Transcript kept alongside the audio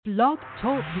Blog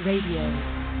Talk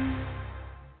Radio.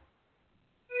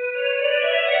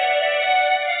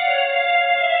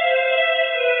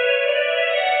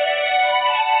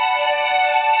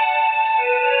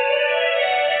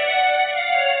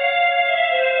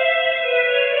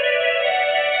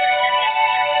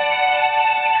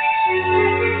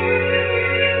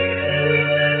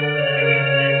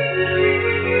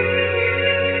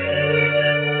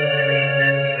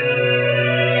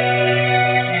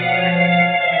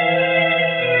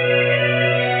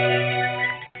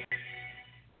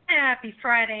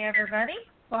 Friday, everybody.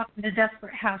 Welcome to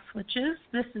Desperate House Witches.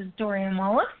 This is Dorian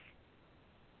Wallace.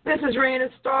 This is Raina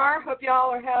Starr. Hope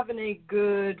y'all are having a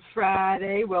good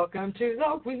Friday. Welcome to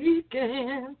the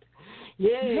weekend.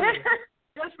 Yeah.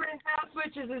 Desperate House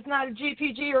Witches is not a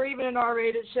GPG or even an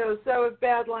R-rated show, so if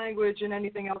bad language and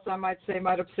anything else I might say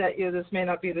might upset you, this may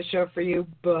not be the show for you.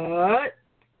 But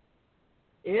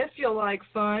if you like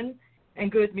fun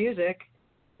and good music,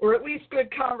 or at least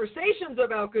good conversations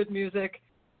about good music,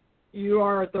 you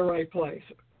are at the right place.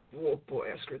 Oh, boy,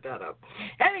 I screwed that up.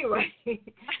 Anyway,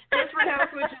 Desperate House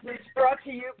Witches is brought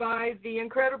to you by the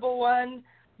incredible one,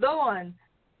 the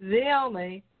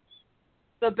only,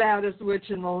 the baddest witch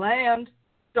in the land,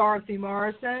 Dorothy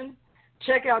Morrison.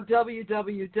 Check out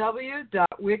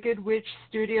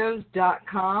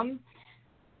www.wickedwitchstudios.com.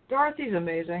 Dorothy's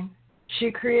amazing.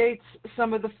 She creates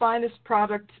some of the finest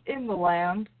products in the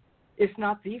land, if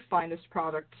not the finest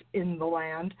product in the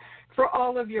land, for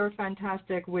all of your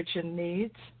fantastic witching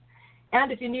needs. And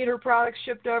if you need her products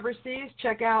shipped overseas,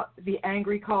 check out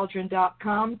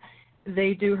theangrycauldron.com.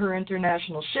 They do her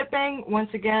international shipping. Once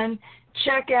again,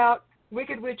 check out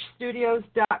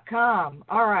wickedwitchstudios.com.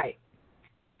 All right.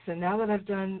 So now that I've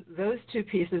done those two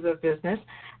pieces of business,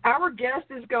 our guest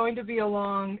is going to be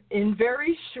along in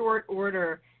very short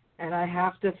order, and I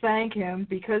have to thank him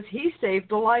because he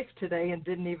saved a life today and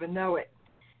didn't even know it.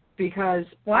 Because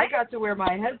I got to wear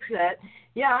my headset.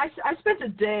 Yeah, I spent a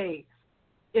day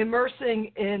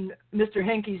immersing in Mr.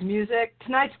 Henke's music.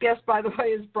 Tonight's guest, by the way,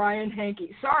 is Brian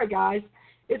Henke. Sorry, guys.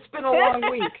 It's been a long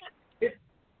week.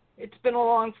 It's been a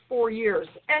long 4 years.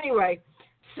 Anyway,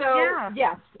 so,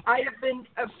 yes, I have been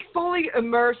fully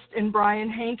immersed in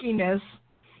Brian Henke-ness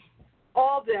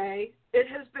all day. It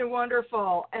has been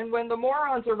wonderful. And when the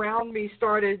morons around me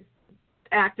started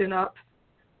acting up,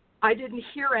 I didn't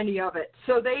hear any of it,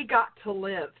 so they got to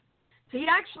live. So he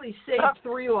actually saved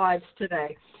 3 lives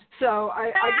today. So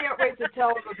I can't wait to tell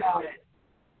him about it.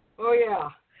 Oh,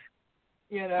 yeah.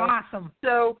 You know. Awesome.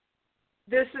 So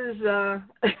this is,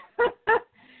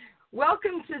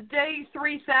 welcome to day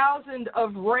 3,000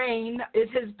 of rain. It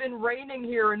has been raining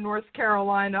here in North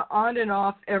Carolina on and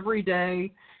off every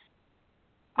day.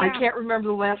 Yeah. I can't remember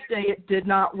the last day it did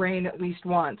not rain at least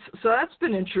once. So that's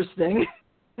been interesting.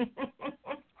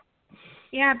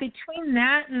 Yeah, between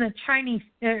that and the Chinese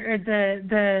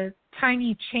the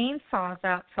tiny chainsaws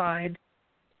outside,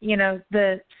 you know,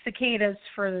 the cicadas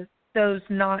for those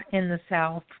not in the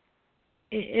South,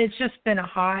 it's just been a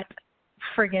hot,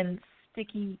 friggin'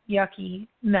 sticky, yucky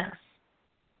mess.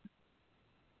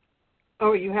 Oh,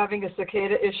 are you having a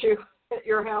cicada issue at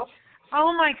your house?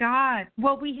 Oh, my God.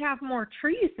 Well, we have more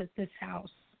trees at this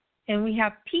house, and we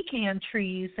have pecan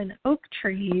trees and oak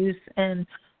trees and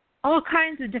all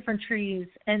kinds of different trees,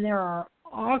 and there are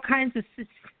all kinds of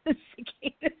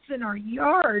cicadas in our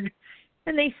yard.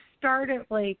 And they start at,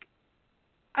 like,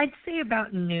 I'd say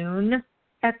about noon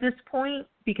at this point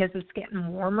because it's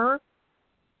getting warmer.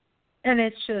 And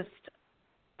it's just,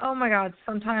 oh, my God,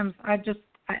 sometimes I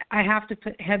have to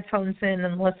put headphones in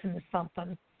and listen to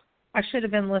something. I should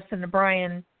have been listening to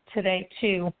Brian today,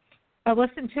 too. I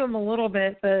listened to him a little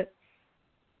bit, but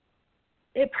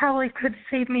it probably could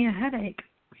save me a headache.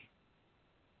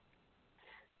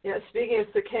 Yeah, speaking of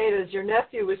cicadas, your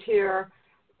nephew was here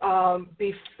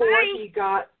before he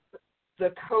got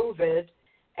the COVID,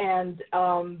 and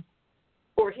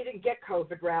or he didn't get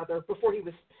COVID rather. Before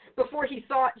he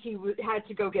thought he had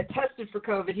to go get tested for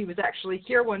COVID, he was actually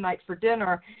here one night for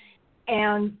dinner,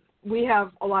 and we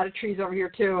have a lot of trees over here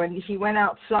too. And he went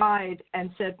outside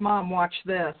and said, "Mom, watch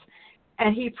this,"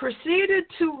 and he proceeded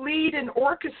to lead an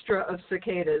orchestra of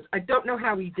cicadas. I don't know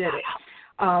how he did it.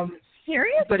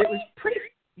 Seriously? But it was pretty.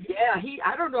 Yeah,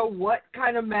 I don't know what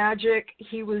kind of magic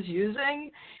he was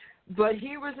using, but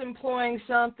he was employing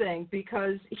something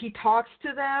because he talks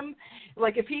to them.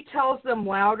 Like if he tells them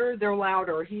louder, they're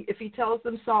louder. If he tells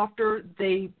them softer,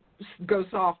 they go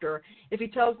softer. If he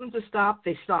tells them to stop,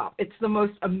 they stop. It's the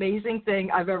most amazing thing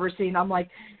I've ever seen. I'm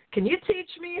like, can you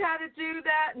teach me how to do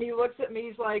that? And he looks at me,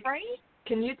 he's like, right?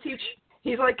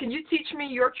 He's like, can you teach me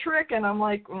your trick? And I'm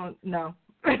like, well, no.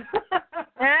 So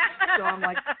I'm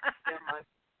like, never mind.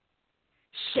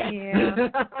 shit. Yeah.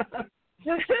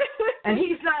 And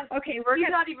he's not okay. He's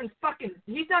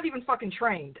not even fucking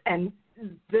trained. And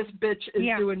this bitch is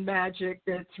doing magic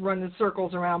that's running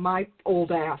circles around my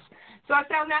old ass. So I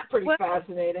found that pretty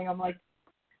fascinating. I'm like,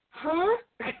 huh?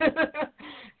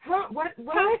 Huh? What?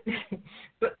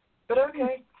 But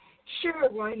okay, sure,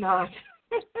 why not?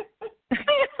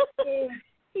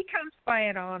 He comes by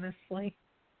it honestly.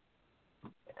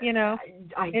 You know,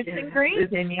 it's guess.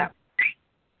 ingrained in you.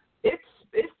 It's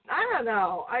I don't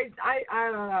know. I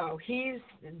don't know.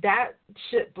 That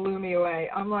shit blew me away.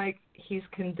 I'm like, he's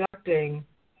conducting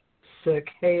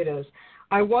cicadas.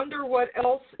 I wonder what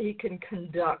else he can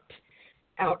conduct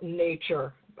out in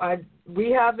nature.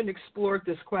 We haven't explored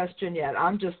this question yet.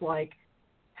 I'm just like,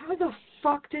 how the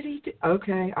fuck did he do?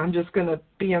 Okay, I'm just gonna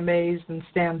be amazed and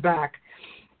stand back.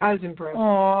 I was impressed.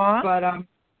 Aww. But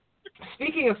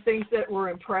speaking of things that were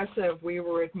impressive, we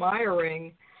were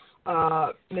admiring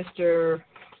Mr.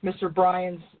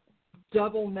 Brian's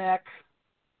double neck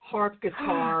harp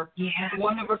guitar,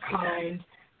 one of a kind,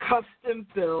 custom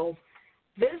build.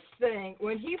 This thing,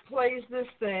 when he plays this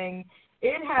thing,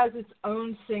 it has its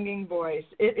own singing voice.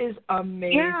 It is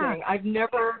amazing. Yeah. I've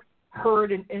never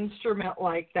heard an instrument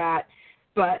like that,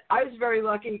 but I was very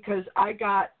lucky because I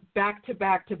got back to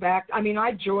back. I mean,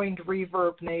 I joined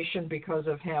Reverb Nation because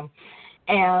of him,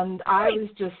 and I was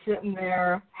just sitting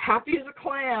there happy as a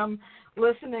clam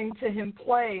listening to him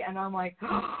play, and I'm like,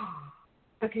 oh,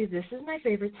 okay, this is my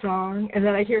favorite song. And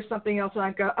then I hear something else, and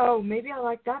I go, oh, maybe I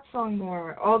like that song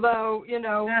more. Although,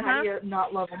 how do you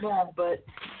not love them all? But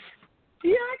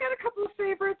yeah, I got a couple of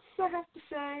favorites. I have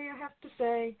to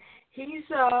say,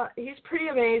 he's pretty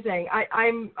amazing.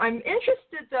 I'm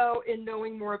interested though in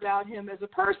knowing more about him as a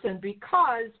person,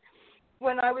 because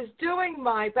when I was doing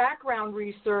my background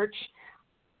research,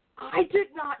 I did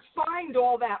not find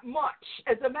all that much.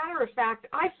 As a matter of fact,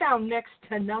 I found next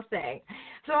to nothing.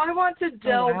 So I want to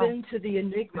delve into the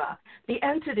enigma, the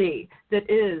entity that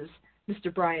is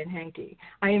Mr. Brian Henke.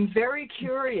 I am very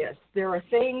curious. There are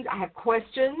things, I have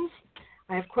questions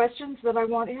that I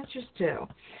want answers to.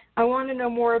 I want to know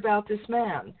more about this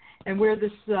man and where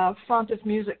this font of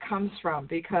music comes from,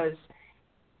 because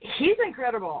he's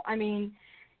incredible. I mean,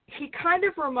 he kind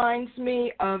of reminds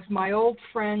me of my old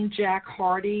friend Jack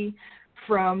Hardy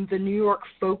from the New York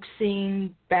folk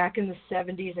scene back in the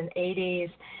 70s and 80s.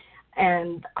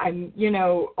 And I'm,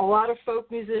 a lot of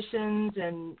folk musicians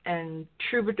and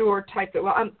troubadour type.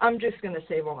 Well, I'm just going to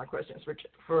save all my questions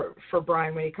for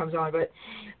Brian when he comes on. But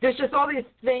there's just all these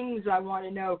things I want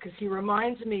to know, because he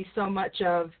reminds me so much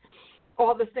of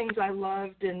all the things I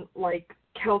loved in like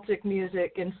Celtic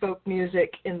music and folk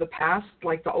music in the past,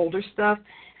 like the older stuff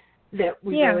that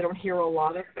we really don't hear a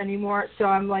lot of anymore. So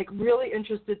I'm like really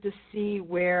interested to see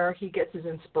where he gets his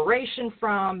inspiration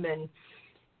from, and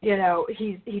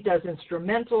he does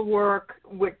instrumental work.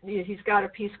 He's got a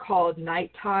piece called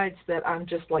Night Tides that I'm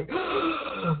just like,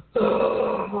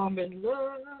 oh, I'm in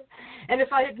love. And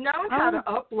if I had known how to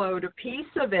upload a piece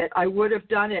of it, I would have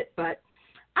done it, but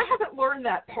I haven't learned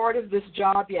that part of this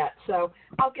job yet, so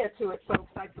I'll get to it, folks,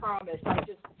 I promise. I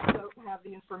just don't have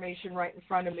the information right in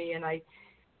front of me, and I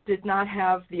did not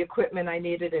have the equipment I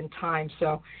needed in time,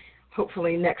 so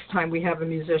hopefully next time we have a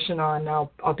musician on,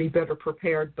 I'll be better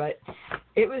prepared. But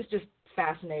it was just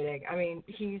fascinating. I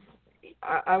mean,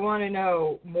 I want to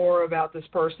know more about this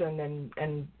person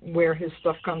and where his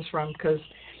stuff comes from, because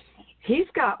he's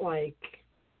got like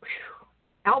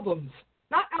albums.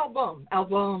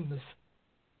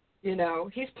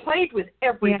 He's played with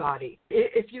everybody. Yeah.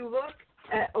 If you look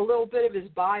at a little bit of his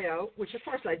bio, which of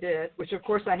course I did, which of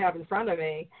course I have in front of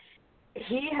me,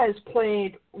 he has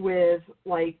played with,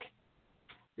 like,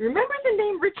 remember the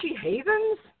name Richie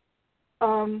Havens?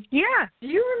 Yeah. Do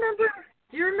you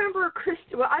remember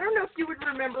Christine? Well, I don't know if you would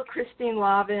remember Christine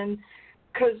Lavin,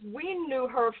 because we knew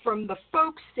her from the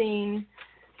folk scene.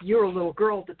 You were a little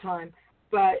girl at the time.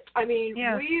 But, I mean,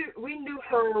 we knew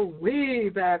her way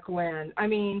back when. I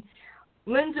mean,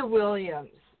 Linda Williams,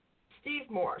 Steve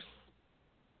Morse,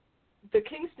 the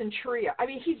Kingston Trio. I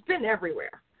mean, he's been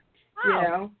everywhere,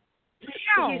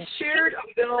 He's shared a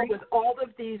bill with all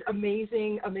of these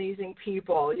amazing, amazing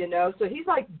people, So he's,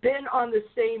 like, been on the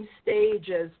same stage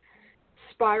as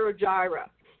Spyro Gyra.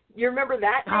 You remember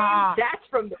that name? That's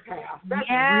from the past. That's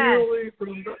really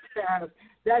from the past.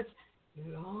 That's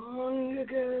long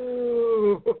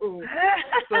ago.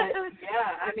 But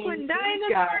I mean, when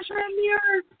dinosaurs from the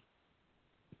earth.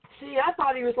 See, I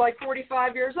thought he was like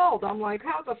 45 years old. I'm like,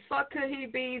 how the fuck could he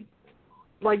be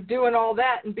like doing all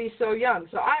that and be so young?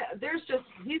 So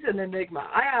he's an enigma.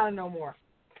 I gotta know more.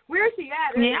 Where's he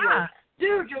at anyway? Yeah.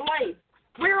 Dude, you're late.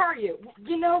 Where are you?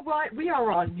 You know what? We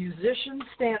are on Musician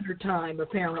Standard Time,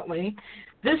 apparently.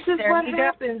 This is what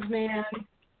happens, man.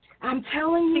 I'm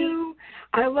telling you,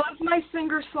 I love my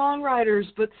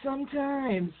singer-songwriters, but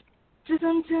sometimes,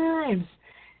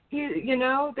 you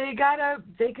know, they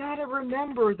gotta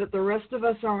remember that the rest of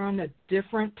us are on a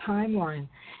different timeline.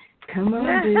 Come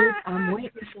on, dude, I'm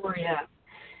waiting for you.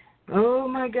 Oh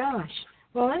my gosh.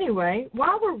 Well, anyway,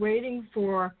 while we're waiting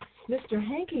for Mr.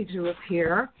 Henke to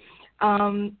appear,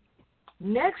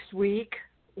 next week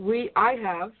I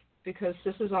have, because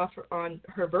this is off on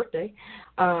her birthday,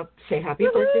 say happy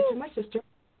birthday to my sister.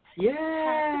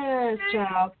 Yes,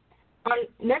 child. On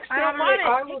next Saturday,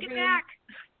 I will be. Back.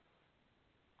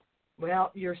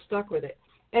 Well, you're stuck with it.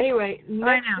 Anyway,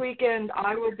 next weekend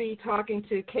I will be talking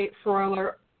to Kate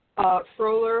Freuler,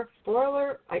 Freuler,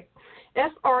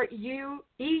 F-R-U-E-U-L-E-R,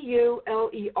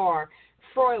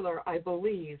 Freuler, I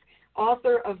believe,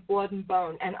 author of Blood and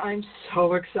Bone, and I'm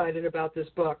so excited about this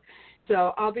book.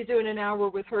 So I'll be doing an hour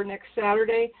with her next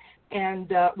Saturday,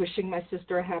 and wishing my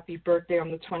sister a happy birthday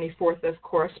on the 24th, of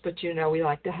course. But, you know, we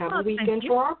like to have a weekend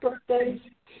for our birthdays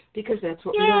because that's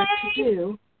what we like to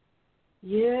do.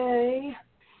 Yay.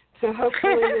 So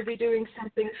hopefully we'll be doing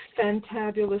something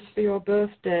fantabulous for your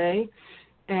birthday.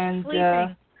 And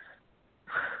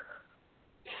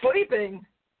sleeping. No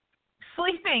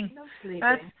sleeping. No sleeping.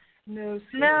 No,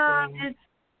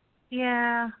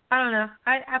 yeah, I don't know.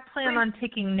 I plan on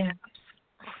taking naps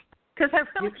because I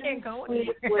really can't go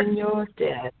anywhere. When you're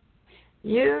dead.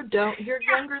 You don't. You're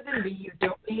younger than me. You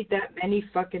don't need that many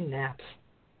fucking naps.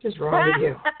 What's wrong with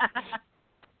you?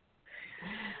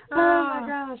 Oh, my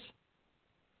gosh.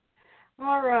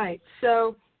 All right.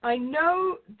 So I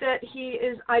know that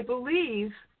I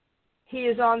believe he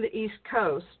is on the East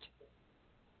Coast.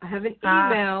 I have an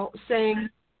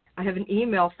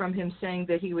email from him saying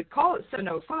that he would call at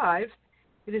 7:05.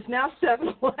 It is now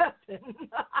 7:11.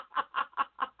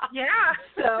 Yeah.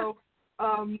 So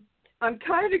I'm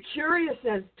kind of curious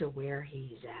as to where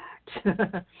he's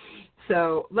at.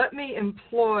 So let me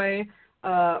employ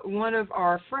one of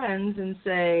our friends and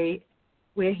say,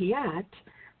 where he at?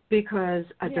 Because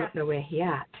I don't know where he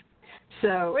at.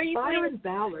 So Byron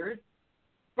Ballard,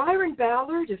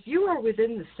 if you are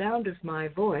within the sound of my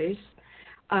voice,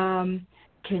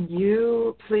 can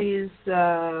you please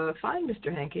find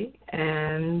Mr. Henke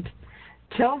and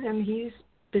tell him he's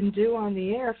been due on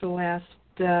the air for the last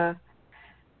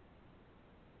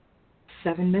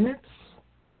 7 minutes?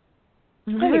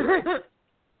 Anyway.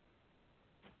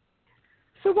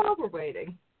 So while we're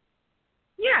waiting.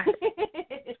 Yeah.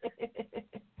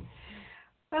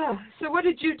 So what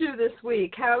did you do this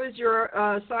week? How is your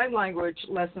sign language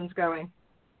lessons going?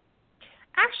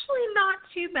 Actually, not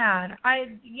too bad.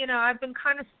 I've been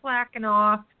kind of slacking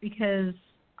off because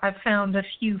I've found a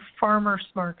few farmers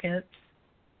markets.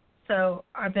 So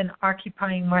I've been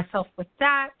occupying myself with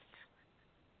that,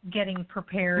 getting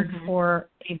prepared for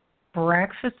a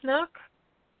breakfast nook,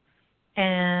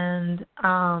 and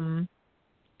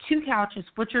 2 couches,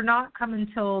 which are not coming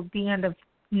until the end of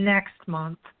next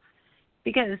month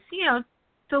because,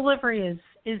 delivery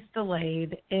is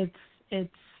delayed.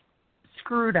 It's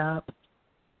screwed up.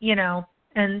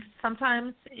 And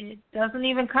sometimes it doesn't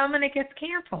even come and it gets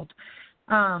canceled.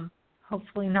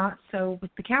 Hopefully not so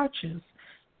with the couches.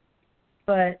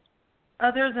 But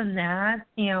other than that,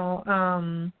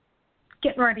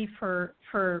 getting ready for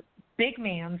Big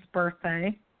Man's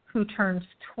birthday, who turns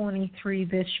 23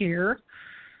 this year.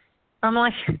 I'm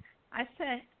like, I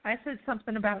said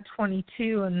something about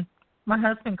 22, and my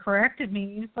husband corrected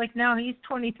me. He was like, no, he's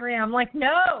 23. I'm like,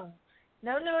 no.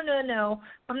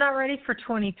 I'm not ready for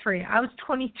 23. I was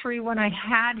 23 when I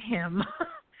had him,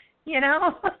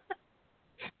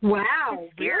 Wow,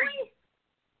 really?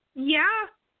 Yeah.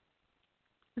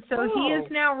 So he is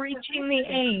now reaching the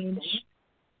age.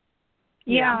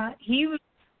 Yeah, he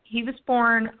was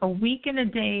born a week and a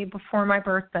day before my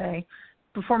birthday,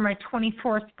 before my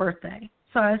 24th birthday.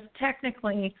 So I was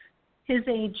technically his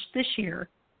age this year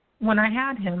when I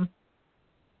had him.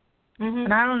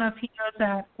 And I don't know if he knows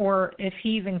that or if he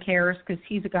even cares because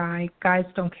he's a guy. Guys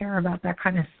don't care about that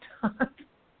kind of stuff.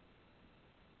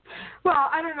 Well,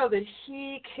 I don't know that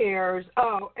he cares.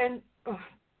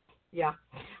 Yeah.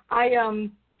 I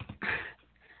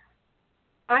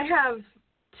have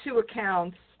 2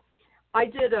 accounts. I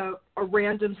did a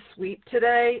random sweep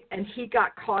today, and he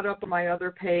got caught up on my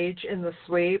other page in the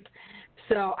sweep.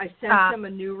 So I sent him a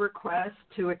new request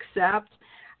to accept.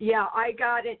 Yeah, I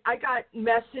got it. I got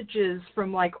messages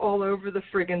from like all over the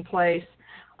friggin' place.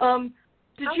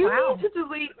 Did you mean to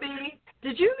delete me?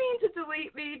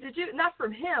 Did you Not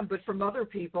from him, but from other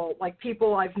people, like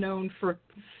people I've known for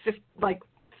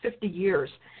 50 years.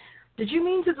 Did you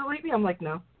mean to delete me? I'm like,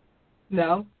 no. They're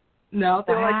like,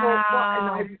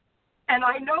 well, and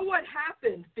I know what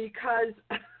happened because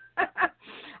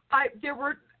I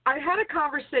had a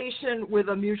conversation with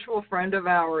a mutual friend of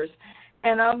ours,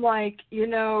 and I'm like,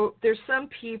 there's some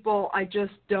people I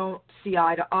just don't see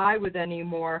eye to eye with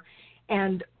anymore,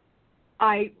 and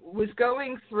I was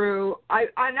going through, I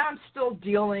know I'm still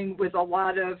dealing with a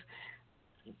lot of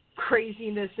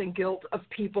craziness and guilt of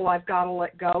people I've got to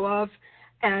let go of,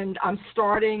 and I'm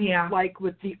starting like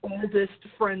with the oldest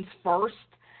friends first.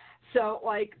 So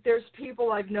like there's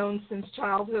people I've known since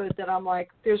childhood that I'm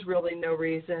like, there's really no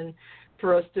reason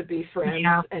for us to be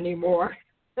friends anymore.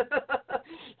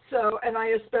 So, and I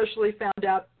especially found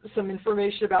out some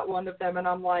information about one of them, and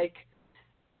I'm like,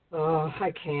 oh,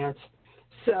 I can't.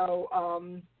 So,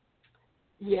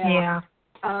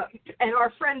 and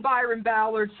our friend Byron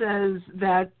Ballard says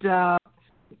that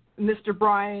Mr.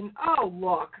 Brian,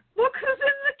 look who's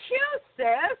in the queue,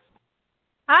 sis.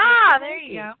 There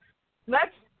you go.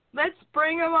 Let's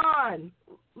bring him on.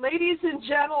 Ladies and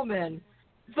gentlemen,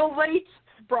 the late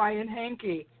Brian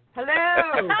Henke.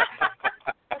 Hello.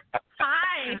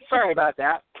 Hi. Sorry about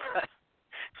that.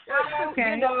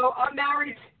 Okay.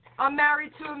 I'm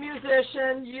married to a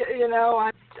musician.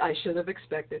 I should have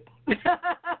expected. I'm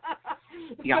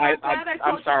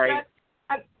sorry.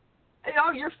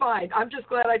 Oh, you're fine. I'm just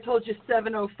glad I told you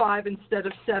 7:05 instead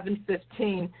of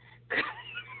 7:15.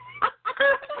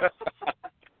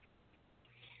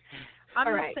 I'm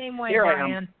All the right. same way, Here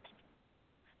Brian.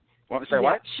 Want to say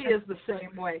what? She is the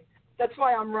same way. That's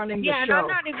why I'm running the show. Yeah, and I'm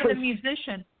not even a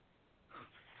musician.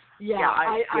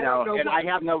 I don't know. And I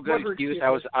have no good excuse. I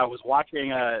was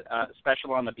watching a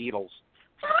special on the Beatles.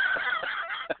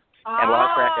 And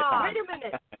lost track of time. Wait a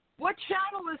minute. What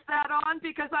channel is that on?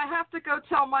 Because I have to go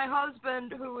tell my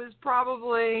husband, who is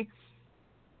probably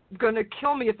going to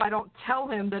kill me if I don't tell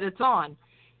him that it's on.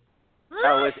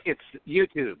 Oh, it's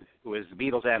YouTube. It was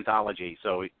Beatles Anthology,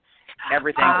 so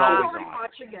everything's always already on.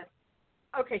 Watching it.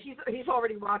 Okay, he's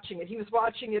already watching it. He was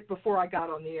watching it before I got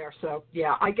on the air, so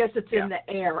yeah, I guess it's in the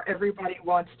air. Everybody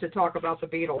wants to talk about the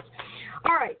Beatles.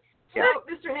 All right, so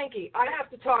Mr. Henke, I have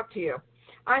to talk to you.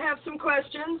 I have some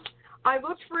questions. I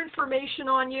looked for information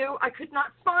on you. I could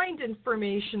not find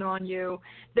information on you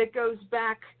that goes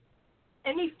back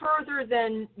any further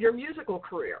than your musical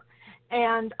career.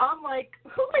 And I'm like,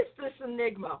 who is this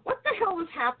enigma? What the hell is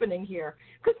happening here?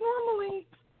 Because normally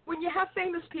when you have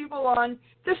famous people on,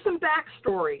 there's some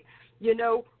backstory.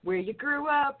 Where you grew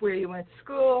up, where you went to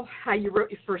school, how you wrote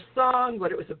your first song,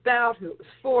 what it was about, who it was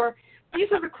for.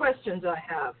 These are the questions I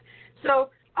have. So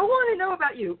I want to know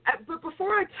about you. But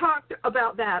before I talk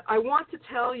about that, I want to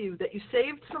tell you that you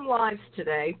saved some lives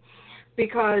today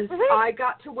because I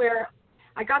got to wear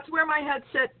my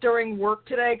headset during work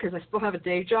today because I still have a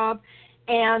day job.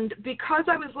 And because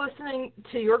I was listening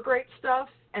to your great stuff,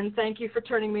 and thank you for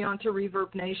turning me on to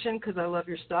Reverb Nation because I love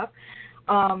your stuff,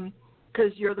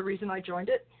 because you're the reason I joined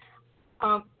it.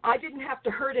 I didn't have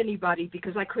to hurt anybody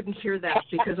because I couldn't hear that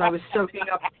because I was soaking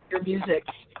up your music.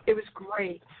 It was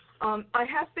great. I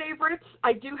have favorites.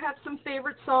 I do have some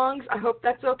favorite songs. I hope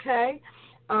that's okay.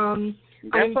 I'm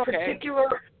very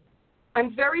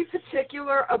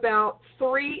particular about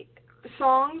 3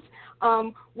 songs.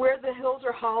 Where the Hills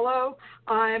Are Hollow.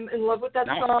 I'm in love with that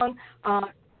song.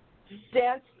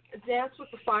 Dance with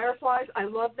the Fireflies. I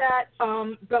love that.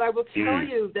 But I will tell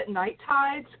you that Night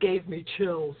Tides gave me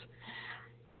chills.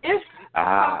 If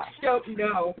folks don't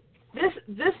know,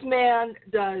 this man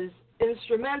does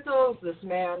instrumentals. This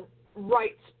man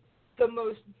writes the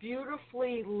most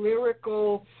beautifully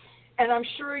lyrical, and I'm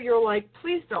sure you're like,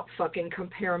 please don't fucking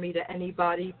compare me to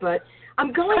anybody, but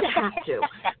I'm going to have to.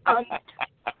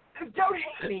 Don't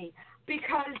hate me,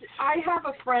 because I had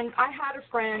a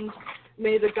friend,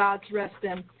 may the gods rest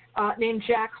him, named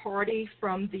Jack Hardy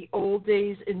from the old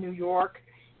days in New York,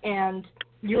 and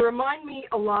you remind me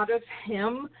a lot of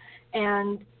him,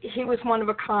 and he was one of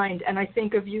a kind, and I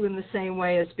think of you in the same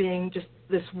way as being just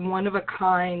this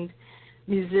one-of-a-kind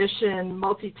musician,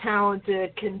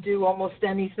 multi-talented, can do almost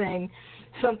anything,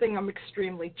 something I'm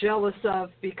extremely jealous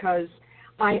of because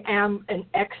I am an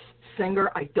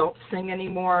ex-singer. I don't sing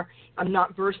anymore. I'm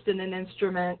not versed in an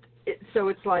instrument. So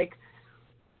it's like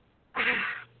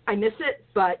I miss it,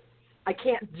 but I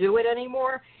can't do it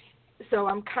anymore. So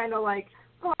I'm kind of like,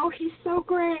 oh, he's so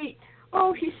great.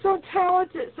 Oh, he's so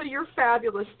talented. So you're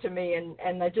fabulous to me,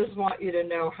 and I just want you to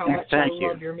know how much I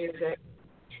love your music.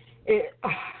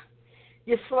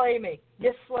 You slay me.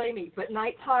 You slay me. But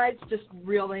Night Tides just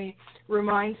really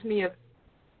reminds me of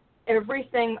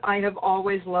everything I have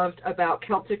always loved about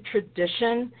Celtic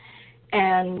tradition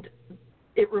and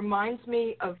it reminds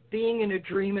me of being in a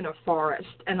dream in a forest,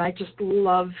 and I just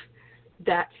love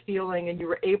that feeling, and you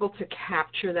were able to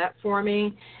capture that for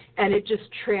me, and it just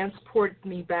transported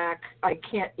me back. I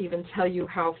can't even tell you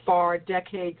how far,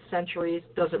 decades, centuries,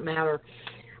 doesn't matter.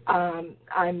 I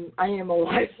am a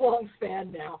lifelong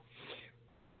fan now.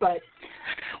 But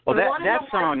well, that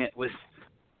song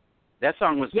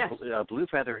was yes. Blue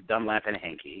Feather, Dunlap, and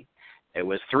Henke. It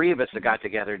was three of us that got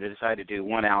together to decide to do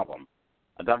one album.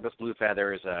 Douglas Blue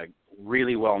Feather is a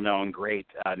really well-known, great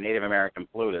Native American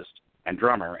flutist and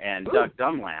drummer, and Ooh. Doug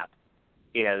Dunlap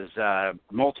is a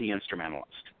multi-instrumentalist.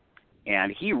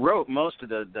 And he wrote most of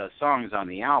the songs on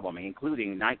the album,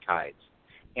 including Night Tides.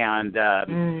 And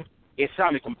it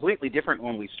sounded completely different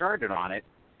when we started on it.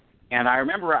 And I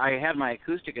remember I had my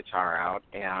acoustic guitar out,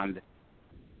 and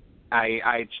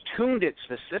I tuned it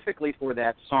specifically for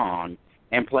that song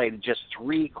and played just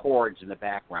 3 chords in the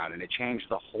background, and it changed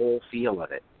the whole feel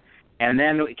of it. And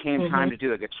then it came time to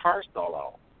do a guitar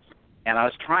solo. And I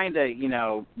was trying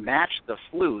to, match the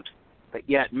flute, but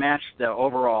yet match the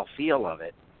overall feel of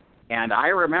it. And I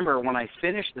remember when I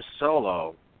finished the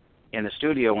solo in the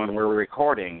studio when we were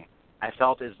recording, I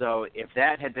felt as though if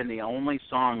that had been the only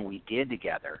song we did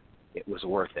together, it was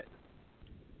worth it.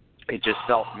 It just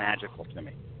felt magical to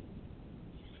me.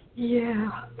 Yeah.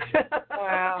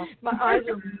 Wow. My eyes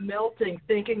are melting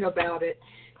thinking about it.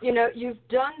 You've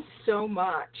done so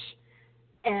much,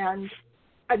 and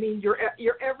I mean,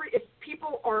 if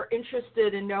people are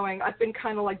interested in knowing, I've been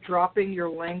kind of like dropping your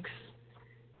links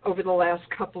over the last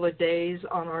couple of days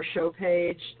on our show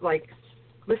page, like,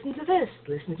 listen to this,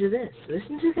 listen to this,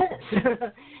 listen to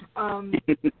this. I'm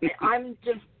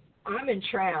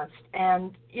entranced,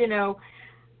 and,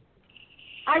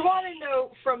 I want to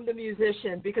know from the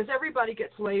musician, because everybody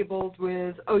gets labeled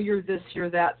with, oh, you're this, you're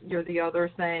that, you're the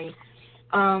other thing.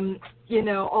 A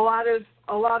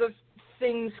lot of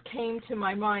things came to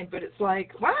my mind, but it's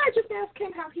like, why don't I just ask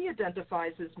him how he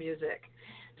identifies his music?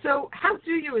 So how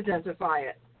do you identify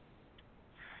it?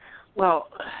 Well,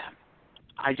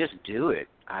 I just do it.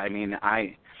 I mean,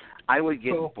 I would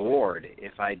get bored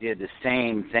if I did the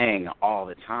same thing all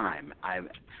the time.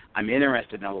 I'm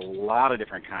interested in a lot of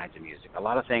different kinds of music, a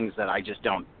lot of things that I just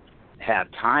don't have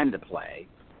time to play.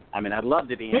 I mean, I'd love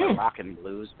to be in a rock and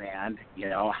blues band.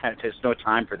 There's no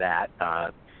time for that.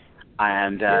 The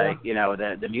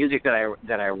music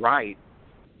that I write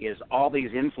is all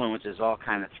these influences all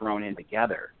kind of thrown in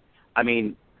together. I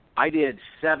mean, I did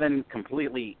 7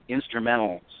 completely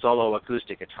instrumental solo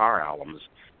acoustic guitar albums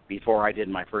before I did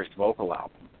my first vocal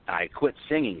album. I quit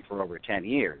singing for over 10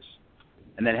 years,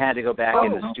 and then had to go back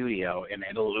in the studio and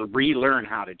relearn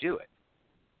how to do it.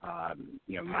 My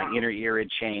inner ear had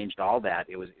changed, all that.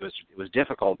 It was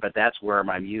difficult, but that's where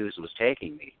my muse was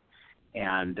taking me,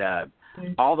 and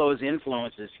all those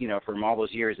influences, from all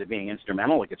those years of being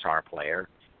instrumental guitar player,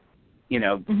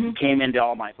 came into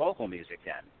all my vocal music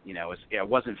then. I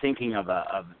wasn't thinking of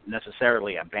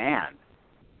necessarily a band,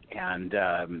 and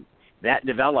that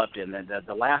developed. And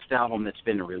the last album that's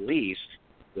been released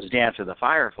was Dance of the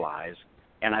Fireflies,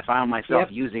 and I found myself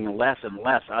using less and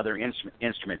less other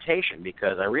instrumentation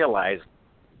because I realized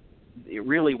it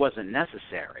really wasn't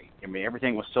necessary. I mean,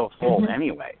 everything was so full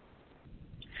anyway.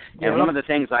 And one of the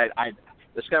things I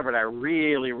discovered I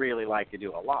really, really like to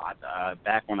do a lot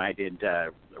back when I did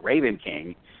Raven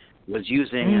King was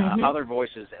using other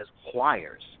voices as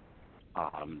choirs.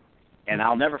 And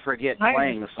I'll never forget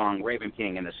playing the song Raven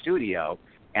King in the studio,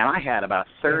 and I had about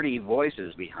 30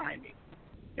 voices behind me.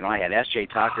 I had S.J.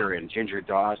 Tucker and Ginger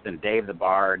Dawson, Dave the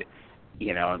Bard,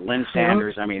 and Lynn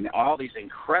Sanders. I mean, all these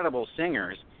incredible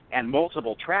singers and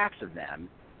multiple tracks of them,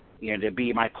 to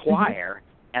be my choir.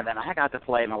 And then I got to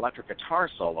play an electric guitar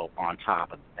solo on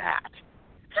top of that.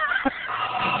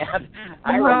 And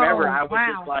I remember I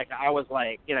was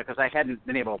like, because I hadn't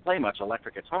been able to play much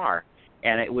electric guitar,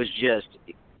 and it was just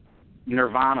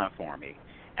nirvana for me.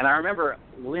 And I remember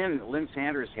Lynn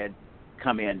Sanders had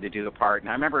come in to do the part, and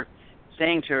I remember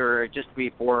saying to her just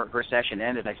before her session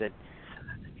ended, I said,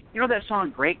 that song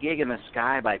Great Gig in the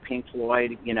Sky by Pink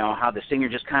Floyd, how the singer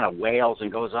just kind of wails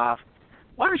and goes off?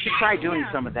 Why don't you try doing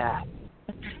some of that?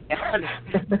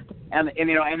 And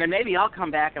then maybe I'll come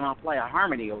back and I'll play a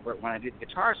harmony over it when I do the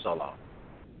guitar solo.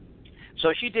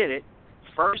 So she did it.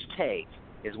 First take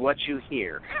is what you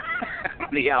hear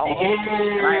on the album.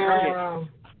 And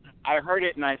I heard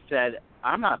it and I said,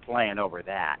 I'm not playing over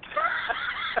that.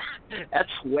 That's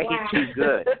way too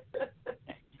good.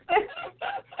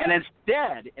 And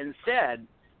instead,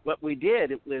 what we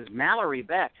did was Mallory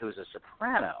Beck, who's a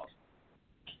soprano,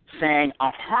 sang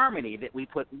a harmony that we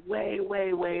put way,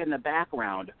 way, way in the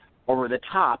background over the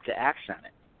top to accent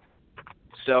it.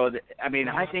 So,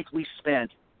 I think we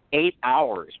spent 8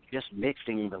 hours just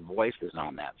mixing the voices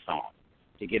on that song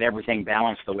to get everything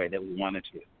balanced the way that we wanted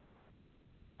to.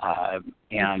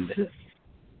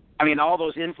 All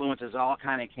those influences all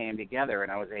kind of came together,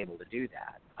 and I was able to do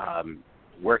that. I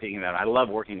love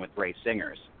working with great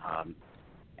singers.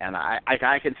 And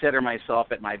I consider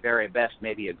myself at my very best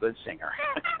maybe a good singer.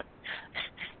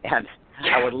 And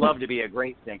I would love to be a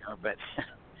great singer, but,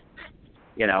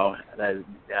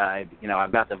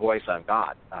 I've got the voice I've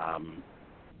got.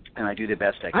 And I do the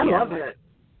best I can. I love it.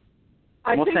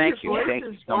 I think thank your you. voice Thank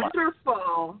is you so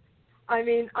wonderful.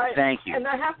 Much. Thank you. And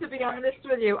I have to be honest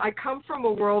with you. I come from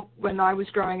a world when I was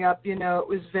growing up, it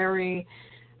was very,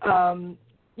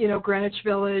 Greenwich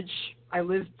Village. I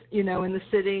lived, in the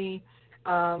city.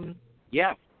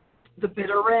 Yeah. The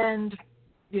bitter end.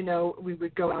 We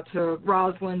would go out to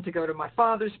Roslyn to go to my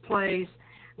father's place.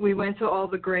 We went to all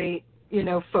the great,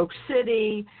 Folk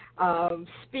City,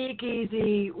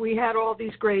 Speakeasy. We had all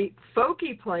these great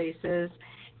folky places,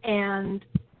 and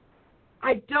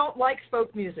I don't like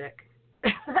folk music,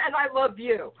 and I love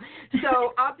you.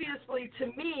 So obviously, to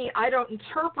me, I don't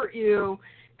interpret you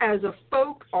as a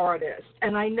folk artist,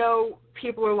 and I know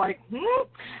people are like,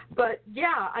 but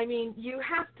yeah, you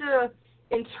have to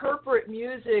interpret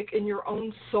music in your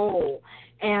own soul,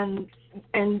 and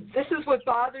this is what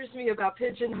bothers me about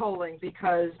pigeonholing,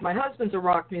 because my husband's a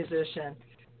rock musician,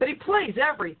 but he plays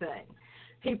everything.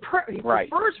 He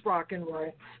prefers rock and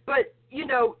roll, but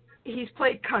he's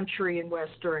played country and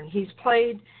western. He's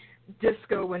played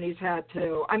disco when he's had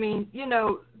to.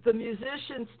 The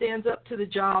musician stands up to the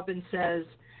job and says,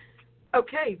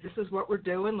 okay, this is what we're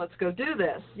doing, let's go do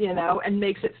this, and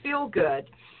makes it feel good,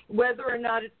 whether or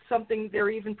not it's something they're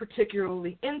even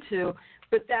particularly into.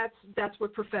 But that's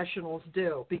what professionals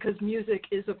do, because music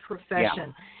is a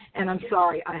profession. Yeah. And I'm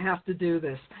sorry, I have to do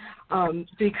this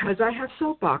because I have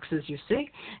soapboxes, you see,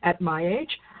 at my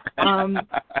age.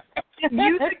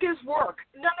 Music is work.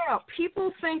 No.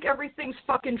 People think everything's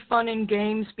fucking fun and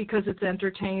games because it's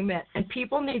entertainment, and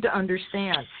people need to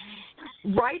understand.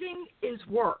 Writing is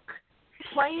work.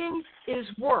 Playing is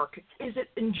work. Is it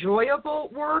enjoyable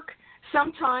work?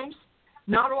 Sometimes,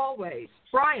 not always.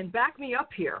 Brian, back me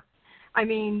up here.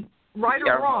 Right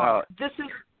or wrong, this is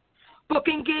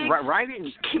booking gigs.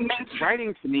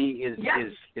 Writing to me is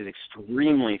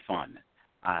extremely fun,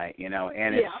 and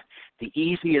it's the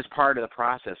easiest part of the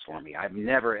process for me. I've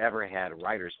never, ever had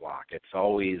writer's block. It's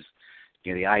always,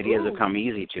 the ideas have come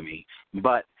easy to me.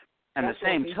 But on the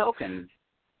same token,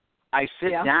 I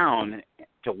sit down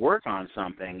to work on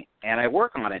something, and I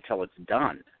work on it till it's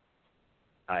done.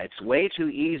 It's way too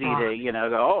easy to,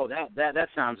 go, that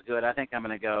sounds good. I think I'm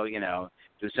going to go,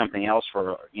 do something else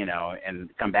for, and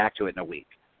come back to it in a week.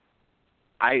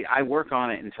 I work on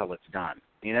it until it's done.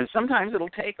 Sometimes it'll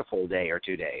take a full day or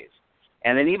 2 days.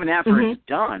 And then even after it's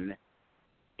done,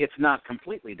 it's not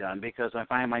completely done, because I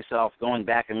find myself going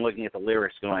back and looking at the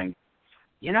lyrics going,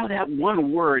 that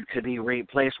one word could be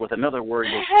replaced with another word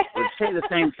that would say the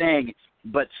same thing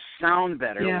but sound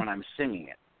better when I'm singing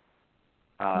it.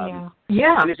 And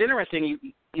it's interesting,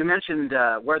 you mentioned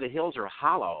Where the Hills Are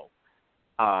Hollow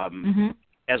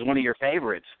as one of your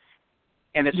favorites.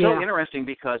 And it's so interesting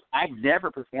because I've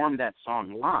never performed that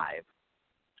song live.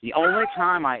 The only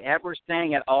time I ever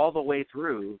sang it all the way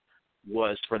through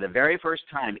was for the very first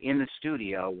time in the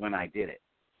studio when I did it.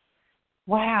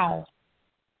 Wow.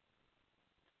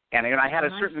 And I had a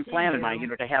certain plan in mind,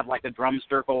 to have like a drum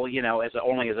circle, as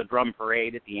a drum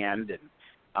parade at the end.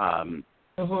 And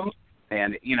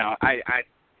And I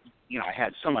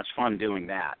had so much fun doing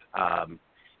that.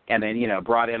 And then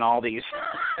brought in all these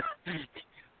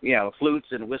flutes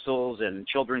and whistles and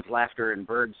children's laughter and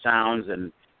bird sounds,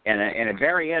 and at the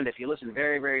very end, if you listen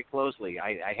very, very closely,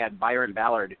 I had Byron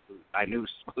Ballard, who I knew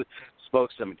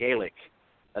spoke some Gaelic,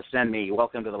 send me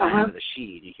 "Welcome to the Land of the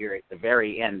She." You hear it at the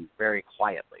very end, very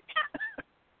quietly.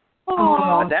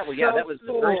 But that was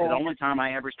the first and only time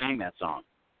I ever sang that song.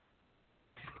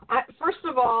 First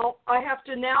of all, I have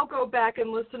to now go back and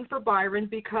listen for Byron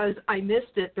because I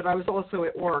missed it, but I was also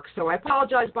at work. So I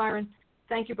apologize, Byron.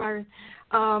 Thank you, Byron.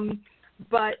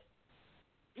 But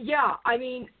yeah,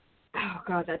 oh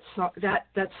God,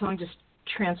 that song just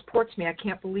transports me. I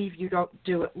can't believe you don't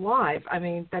do it live.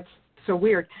 That's so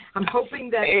weird. I'm hoping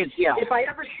that if I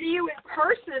ever see you in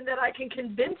person, that I can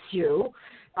convince you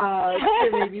to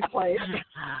maybe play it.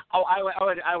 Oh,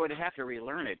 I would have to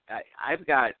relearn it. I've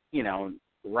got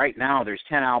right now there's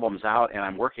 10 albums out, and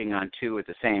I'm working on 2 at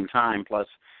the same time. Plus,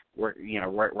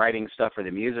 writing stuff for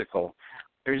the musical.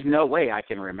 There's no way I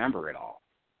can remember it all.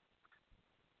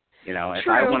 If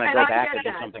I want to go back and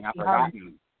do something I've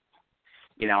forgotten,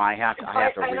 I have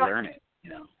to relearn it.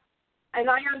 And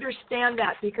I understand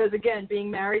that because, again, being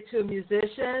married to a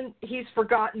musician, he's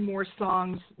forgotten more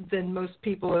songs than most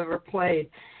people ever played.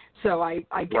 So I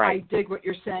dig what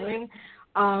you're saying.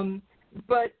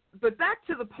 But back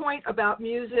to the point about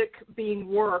music being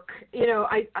work,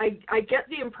 I get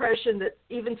the impression that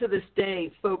even to this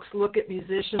day, folks look at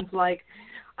musicians like,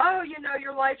 oh,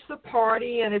 your life's a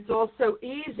party and it's all so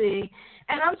easy.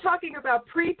 And I'm talking about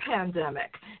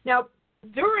pre-pandemic. Now,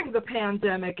 during the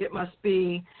pandemic, it must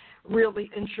be really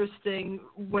interesting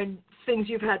when things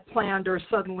you've had planned are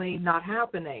suddenly not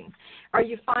happening. Are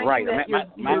you finding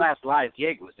that my last live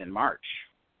gig was in March.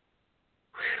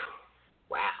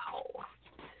 Wow.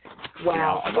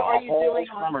 So are you doing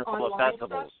summer full of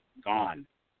festivals stuff? Gone.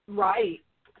 Right.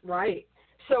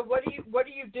 So what are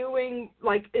you doing?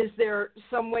 Like, is there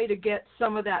some way to get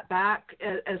some of that back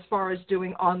as far as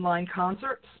doing online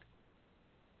concerts?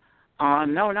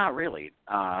 No, not really.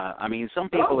 Some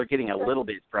people are getting a little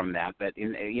bit from that, but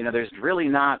there's really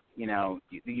not.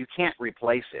 You can't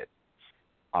replace it.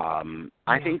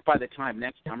 I think by the time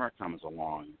next summer comes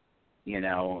along,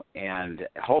 and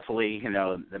hopefully,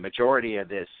 the majority of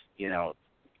this,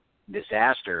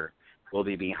 disaster will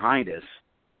be behind us.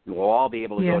 We'll all be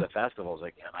able to go to festivals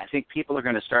again. I think people are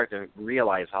going to start to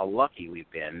realize how lucky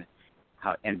we've been,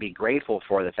 and be grateful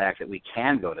for the fact that we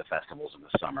can go to festivals in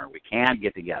the summer. We can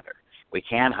get together. We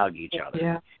can hug each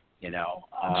other. Yeah.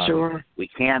 Sure. We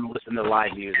can listen to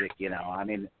live music.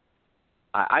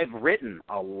 I've written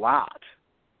a lot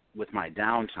with my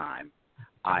downtime.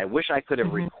 I wish I could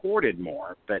have recorded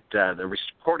more, but the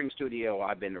recording studio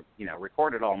I've been,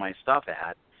 recorded all my stuff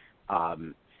at,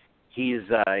 he's,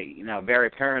 very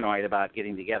paranoid about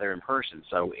getting together in person.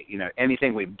 So,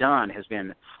 anything we've done has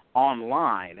been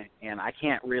online, and I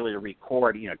can't really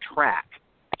record, track.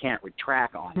 I can't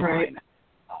track online. Right.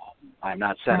 I'm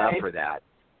not set up for that.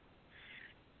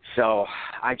 So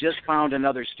I just found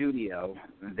another studio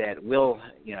that will,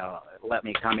 let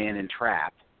me come in and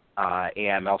track,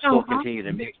 and I'll still continue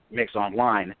to mix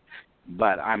online.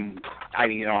 But I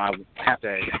have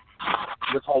to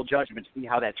withhold judgment to see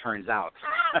how that turns out.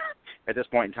 At this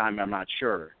point in time, I'm not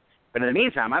sure. But in the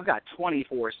meantime, I've got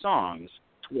 24 songs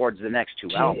towards the next two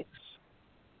albums.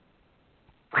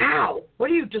 Wow.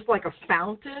 What are you, just like a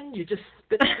fountain? You just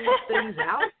spit these things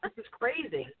out? This is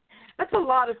crazy. That's a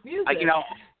lot of music.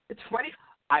 It's 20.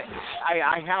 I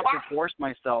have to force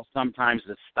myself sometimes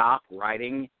to stop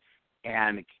writing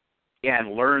and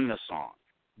learn the song.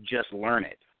 Just learn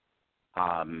it.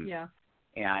 And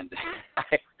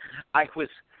I was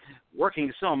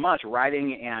working so much,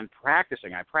 writing and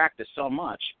practicing. I practiced so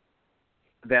much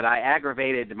that I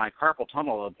aggravated my carpal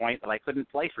tunnel to the point that I couldn't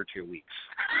play for 2 weeks.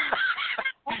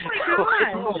 Oh my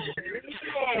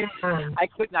God! I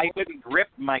couldn't grip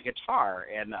my guitar,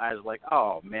 and I was like,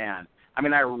 oh man. I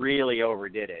really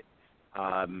overdid it.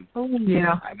 I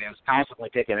was constantly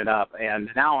picking it up, and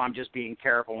now I'm just being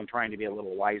careful and trying to be a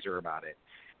little wiser about it.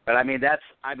 But I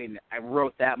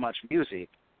wrote that much music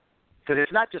because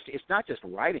it's not just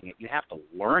writing it. You have to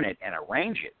learn it and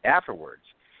arrange it afterwards.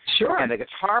 Sure. And the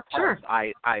guitar parts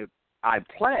I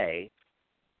play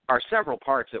are several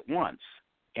parts at once.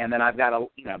 And then I've got to,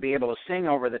 be able to sing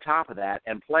over the top of that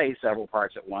and play several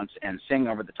parts at once and sing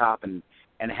over the top and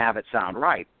have it sound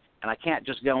right. And I can't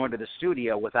just go into the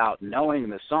studio without knowing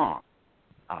the song.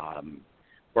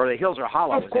 Where The Hills Are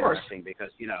Hollow was interesting because,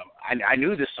 I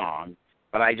knew the song,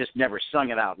 but I just never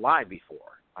sung it out live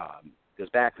before.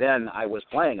 Because back then I was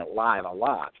playing it live a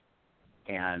lot.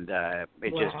 And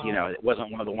it just, it wasn't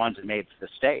one of the ones that made the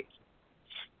stage.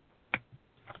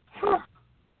 Huh.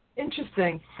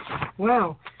 Interesting.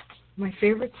 Wow. My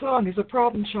favorite song is A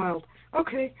Problem Child.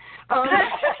 Okay.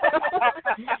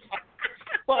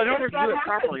 Well, in order to do it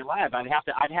properly live, I'd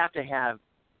have to have,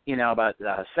 about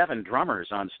 7 drummers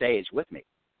on stage with me,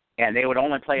 and they would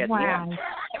only play at the end.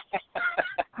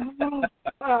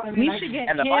 We should get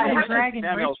Ken and Dragon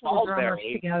Ritual drummers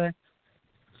together.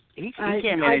 He came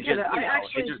in and just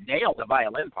nailed the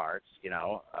violin parts,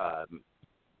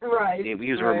 Right. He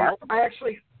was remarkable.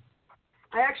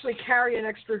 I actually carry an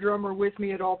extra drummer with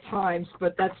me at all times,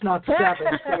 but that's not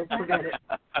 7, so forget it.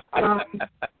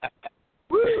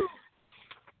 Woo!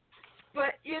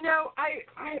 But,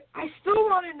 I still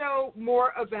want to know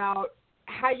more about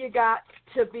how you got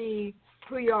to be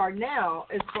who you are now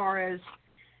as far as,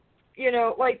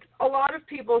 like a lot of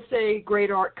people say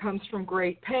great art comes from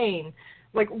great pain.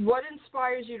 Like, what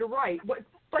inspires you to write?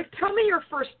 Tell me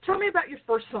about your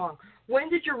first song. When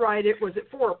did you write it? Was it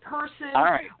for a person? All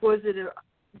right.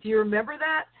 Do you remember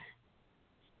that?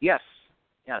 Yes,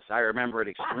 I remember it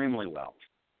extremely well.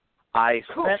 I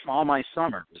spent all my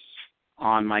summers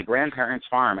on my grandparents'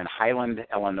 farm in Highland,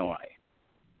 Illinois.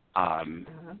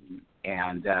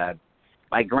 And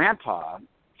my grandpa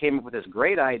came up with this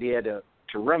great idea to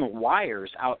run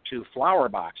wires out to flower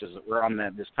boxes that were on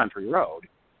this country road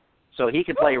so he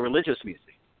could play religious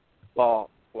music. Well,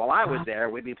 while I was there,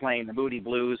 we'd be playing the Moody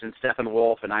Blues and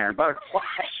Steppenwolf and Iron Butterfly.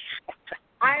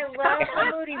 I love the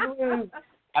Moody Blues.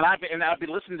 And I'd be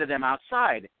listening to them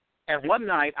outside. And one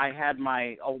night I had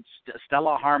my old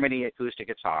Stella Harmony acoustic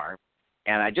guitar,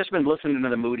 and I'd just been listening to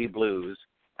the Moody Blues,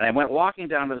 and I went walking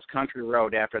down to this country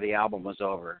road after the album was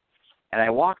over, and I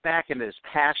walked back into this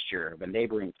pasture of a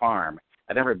neighboring farm.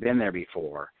 I'd never been there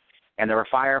before, and there were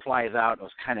fireflies out. It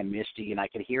was kind of misty, and I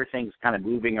could hear things kind of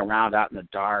moving around out in the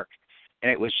dark,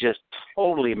 and it was just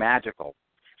totally magical.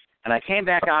 And I came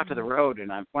back out to the road,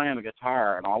 and I'm playing the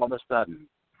guitar, and all of a sudden,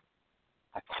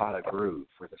 I caught a groove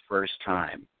for the first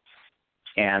time.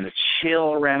 And the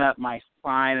chill ran up my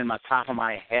spine, and the top of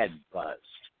my head buzzed.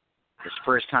 It's the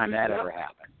first time that ever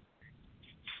happened.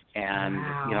 And,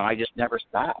 I just never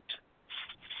stopped.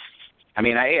 I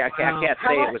mean, I can't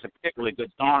say it was a particularly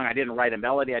good song. I didn't write a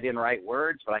melody. I didn't write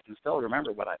words, but I can still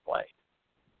remember what I played.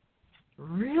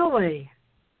 Really?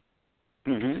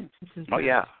 Mm-hmm. Oh,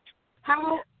 yeah.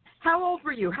 How old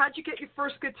were you? How'd you get your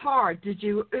first guitar?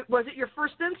 Was it your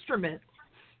first instrument?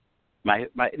 My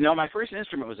first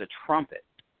instrument was a trumpet.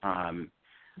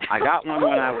 I got one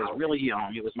when I was really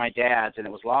young. It was my dad's, and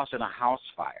it was lost in a house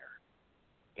fire.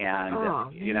 And,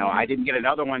 I didn't get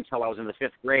another one until I was in the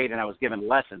 5th grade, and I was given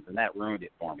lessons, and that ruined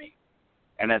it for me.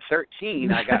 And at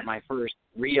 13, I got my first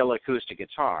real acoustic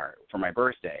guitar for my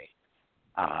birthday,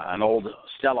 an old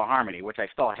Stella Harmony, which I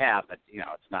still have, but,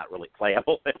 it's not really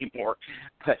playable anymore.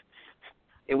 But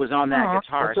it was on that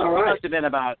guitar. So I must have been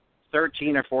about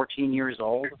 13 or 14 years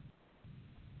old.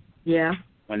 Yeah.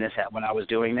 When I was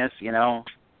doing this, I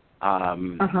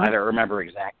don't remember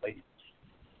exactly.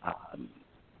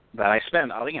 But I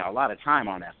spent a lot of time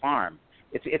on that farm.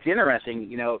 It's interesting,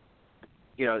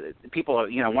 people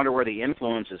wonder where the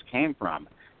influences came from.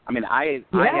 I mean, I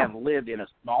have lived in a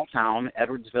small town,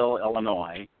 Edwardsville,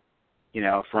 Illinois,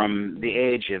 from the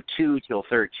age of 2 till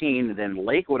 13, then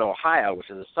Lakewood, Ohio,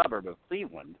 which is a suburb of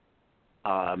Cleveland,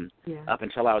 up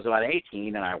until I was about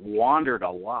 18, and I wandered a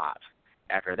lot.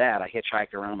 After that, I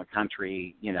hitchhiked around the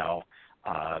country,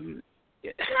 I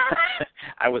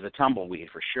was a tumbleweed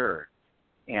for sure.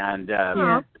 And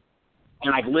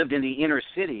and I've lived in the inner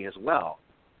city as well.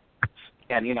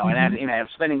 And, and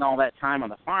spending all that time on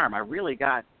the farm, I really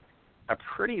got a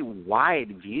pretty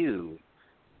wide view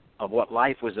of what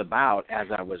life was about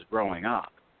as I was growing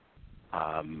up.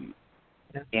 And,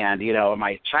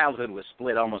 my childhood was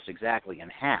split almost exactly in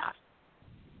half.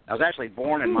 I was actually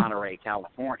born in Monterey,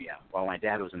 California, while my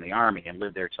dad was in the Army and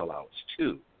lived there till I was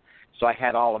 2. So I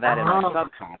had all of that in my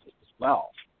subconscious as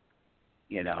well.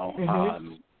 The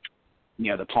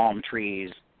palm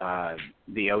trees,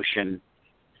 the ocean.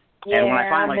 And when I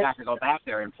finally got to go back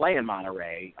there and play in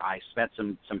Monterey, I spent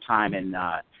some time in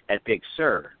at Big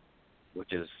Sur,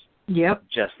 which is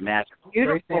just magical.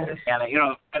 Beautiful.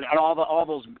 And all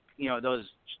those those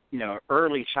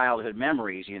early childhood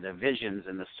memories, the visions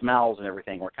and the smells and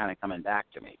everything were kind of coming back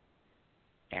to me.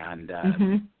 And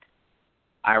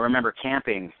I remember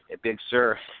camping at Big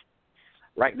Sur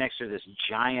right next to this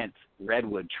giant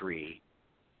redwood tree,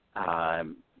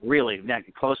 really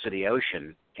close to the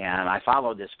ocean. And I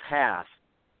followed this path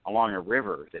along a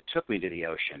river that took me to the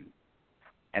ocean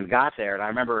and got there. And I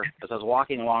remember as I was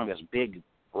walking along this big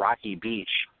rocky beach,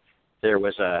 there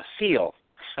was a seal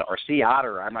or sea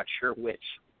otter, I'm not sure which,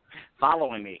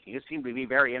 following me. He seemed to be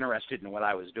very interested in what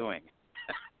I was doing.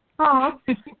 Oh.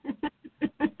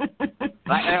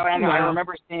 I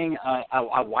remember seeing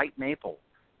a white maple,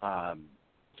 and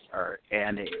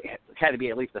it had to be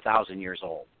at least 1,000 years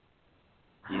old.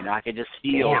 I could just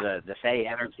feel the Fey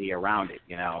energy around it.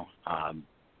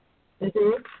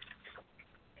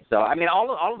 So I mean,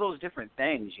 all of those different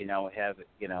things, have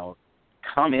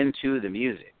come into the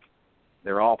music.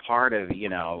 They're all part of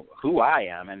who I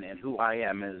am, and who I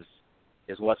am is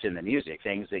what's in the music.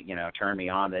 Things that turn me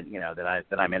on,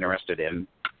 that I'm interested in.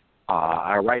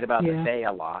 I write about the Fae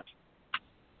a lot.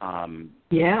 I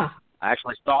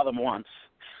actually saw them once,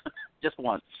 just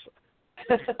once.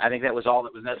 I think that was all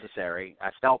that was necessary. I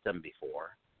felt them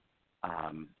before.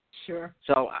 Sure.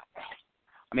 So,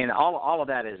 I mean, all of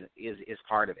that is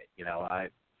part of it.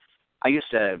 I used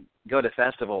to go to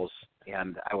festivals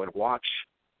and I would watch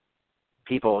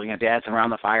people, dancing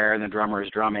around the fire and the drummers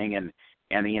drumming and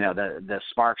the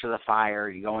sparks of the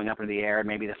fire going up in the air and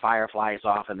maybe the fireflies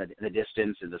off in the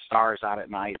distance and the stars out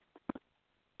at night.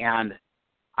 And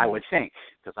I would think,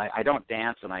 because I don't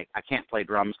dance and I can't play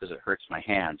drums because it hurts my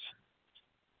hands.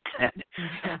 And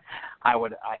I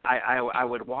would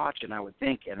watch and I would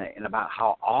think and about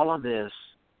how all of this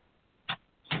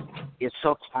is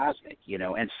so cosmic,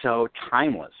 and so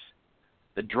timeless.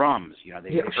 The drums, the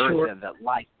earth, the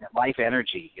life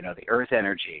energy, the earth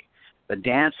energy, the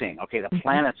dancing. Okay, the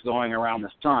planets going around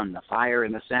the sun, the fire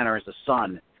in the center is the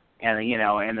sun, and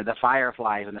and the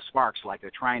fireflies and the sparks, like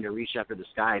they're trying to reach up to the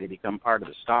sky to become part of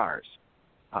the stars.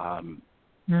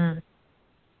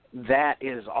 That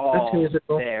is all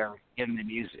there in the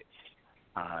music.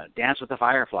 Dance with the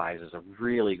Fireflies is a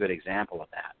really good example of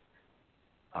that.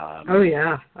 Oh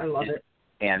yeah, I love it.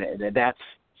 And that's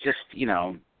just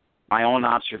my own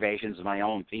observations and my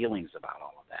own feelings about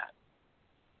all of that.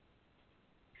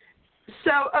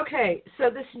 So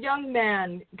this young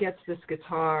man gets this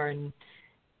guitar and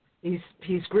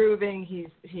he's grooving,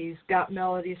 he's got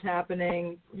melodies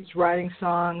happening, he's writing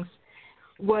songs.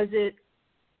 Was it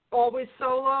always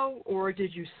solo, or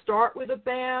did you start with a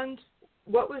band?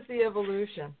 What was the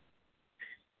evolution?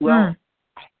 Well,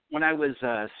 when I was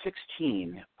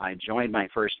 16, I joined my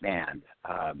first band.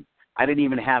 I didn't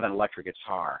even have an electric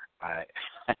guitar.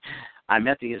 I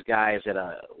met these guys at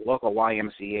a local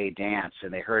YMCA dance,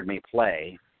 and they heard me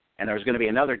play. And there was going to be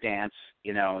another dance,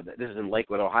 this is in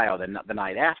Lakewood, Ohio, the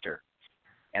night after.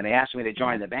 And they asked me to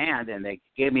join the band, and they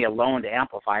gave me a loaned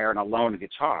amplifier and a loaned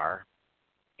guitar.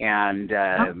 And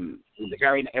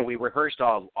we rehearsed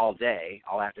all day,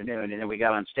 all afternoon, and then we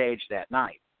got on stage that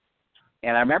night.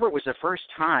 And I remember it was the first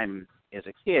time as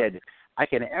a kid I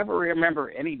can ever remember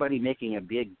anybody making a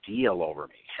big deal over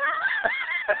me.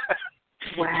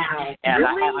 Wow. And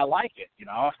really? I like it,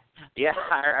 Yeah,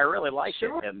 I really like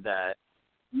it. And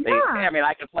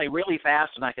I can play really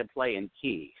fast and I can play in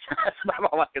key. That's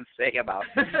not all I can say about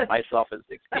myself at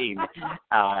 16.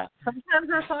 Sometimes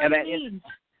that's all you need.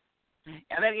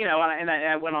 And then,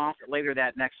 I went off later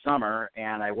that next summer,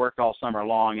 and I worked all summer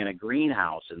long in a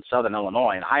greenhouse in southern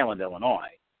Illinois, in Highland, Illinois,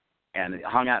 and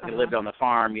hung out, lived on the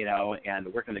farm,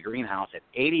 and worked in the greenhouse at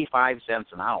 85 cents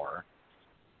an hour,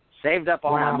 saved up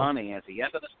all my money. At the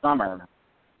end of the summer,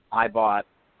 I bought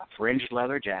a fringed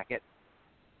leather jacket,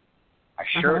 a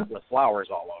shirt with flowers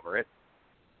all over it,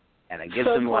 and a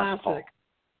Gibson Les Paul.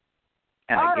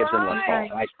 And a Gibson Les Paul.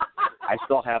 And I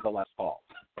still have the Les Paul.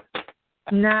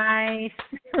 Nice.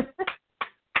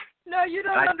 No, you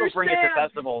don't I understand. still bring it to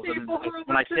festivals, and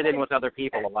when I sit in with other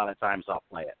people, a lot of times I'll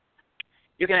play it.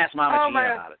 You can ask Mama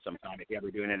Gina about it sometime if you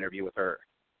ever do an interview with her.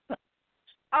 Oh,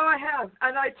 I have.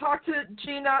 And I talked to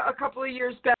Gina a couple of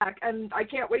years back, and I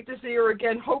can't wait to see her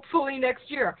again, hopefully next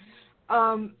year.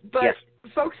 But yes.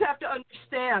 Folks have to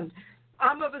understand,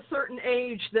 I'm of a certain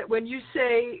age that when you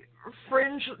say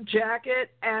fringe jacket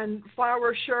and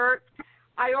flower shirt,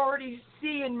 I already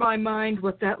see in my mind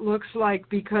what that looks like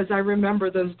because I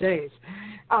remember those days.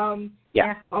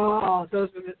 Yeah. Oh, those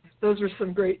were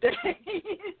some great days.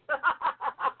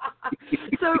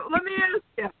 So let me ask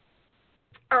you.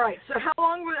 All right. So how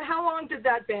long did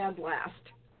that band last?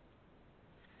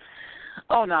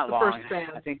 Oh, not long. First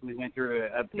band. I think we went through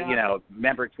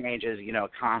member changes,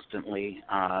 constantly,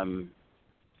 and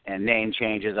name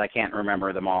changes. I can't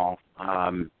remember them all.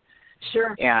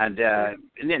 Sure. And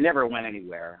it never went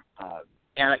anywhere.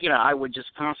 And I would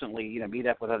just constantly, meet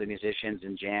up with other musicians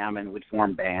and jam, and would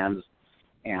form bands.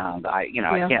 And I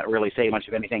can't really say much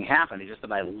of anything happened. It's just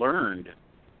that I learned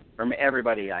from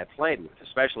everybody I played with,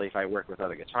 especially if I worked with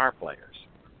other guitar players.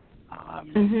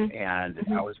 And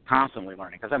I was constantly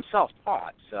learning because I'm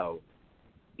self-taught. So,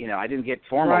 I didn't get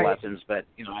formal lessons, but,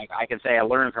 I can say I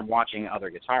learned from watching other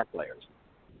guitar players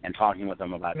and talking with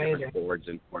them about different chords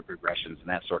and chord progressions and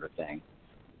that sort of thing.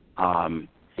 And,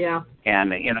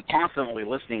 constantly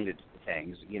listening to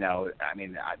things,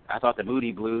 I thought the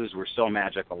Moody Blues were so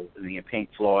magical, and the Pink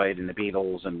Floyd and the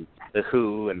Beatles and the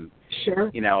Who, and,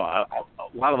 a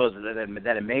lot of those,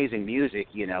 that amazing music,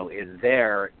 is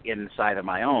there inside of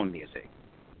my own music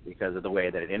because of the way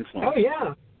that it influenced. Oh,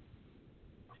 yeah.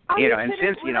 And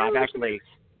since,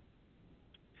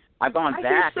 I've gone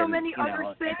back so and, many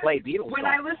other things. and played Beatles When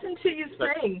songs. I listen to you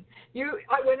sing,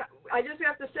 I just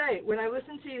have to say, when I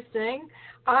listen to you sing,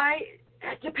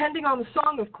 depending on the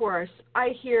song, of course, I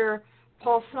hear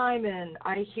Paul Simon,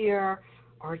 I hear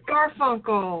Art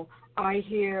Garfunkel, I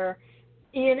hear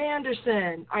Ian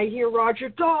Anderson, I hear Roger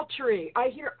Daltrey, I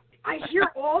hear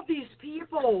all these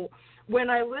people when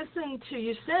I listen to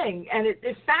you sing, and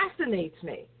it fascinates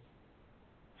me.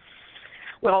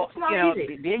 Well,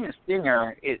 easy. Being a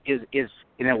singer is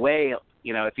in a way,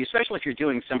 especially if you're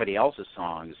doing somebody else's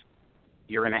songs,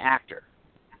 you're an actor.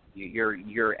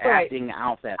 You're acting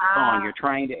out that song. You're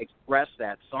trying to express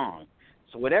that song.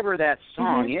 So whatever that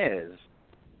song is,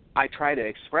 I try to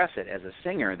express it as a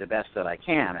singer the best that I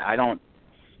can. I don't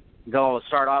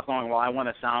start off going, well, I want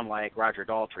to sound like Roger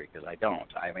Daltrey, because I don't.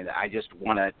 I mean, I just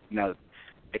want to,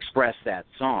 express that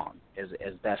song as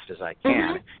best as I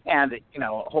can, and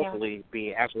hopefully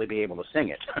be able to sing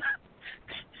it.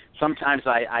 Sometimes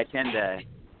I tend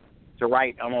to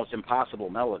write almost impossible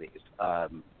melodies,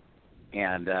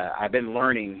 and I've been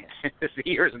learning as the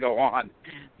years go on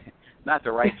not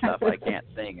to write stuff I can't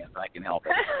sing if I can help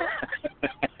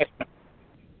it.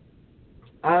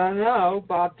 I don't know.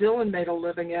 Bob Dylan made a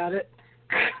living at it.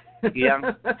 Yeah.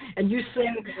 And you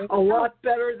sing a lot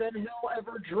better than he'll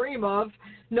ever dream of.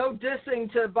 No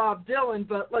dissing to Bob Dylan,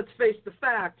 but let's face the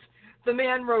facts. The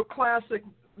man wrote classic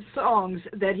songs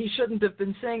that he shouldn't have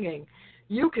been singing.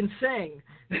 You can sing.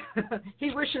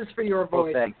 He wishes for your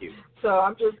voice. Oh, thank you. So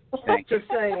I'm just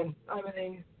saying. I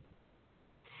mean,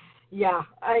 yeah,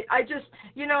 I just,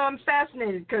 I'm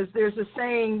fascinated because there's a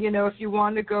saying, if you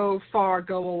want to go far,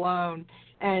 go alone.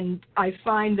 And I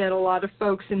find that a lot of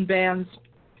folks in bands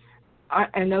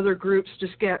and other groups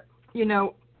just get,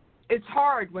 it's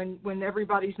hard when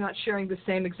everybody's not sharing the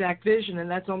same exact vision,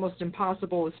 and that's almost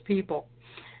impossible as people.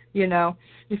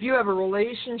 If you have a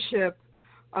relationship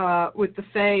with the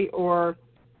Fae or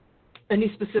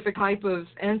any specific type of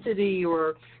entity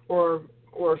or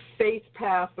faith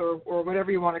path or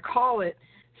whatever you want to call it,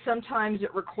 sometimes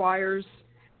it requires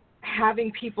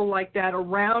having people like that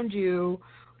around you,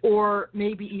 or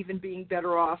maybe even being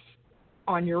better off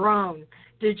on your own.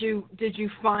 Did you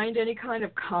find any kind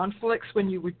of conflicts when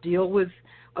you would deal with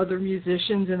other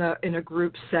musicians in a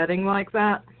group setting like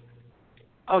that?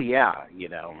 Oh yeah,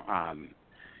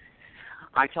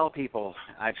 I tell people,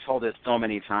 I've told it so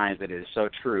many times that it is so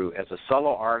true. As a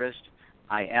solo artist,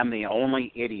 I am the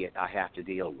only idiot I have to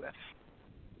deal with.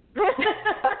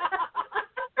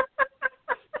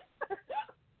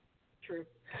 True.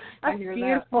 That's I hear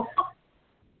beautiful. that.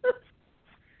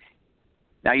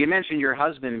 Now, you mentioned your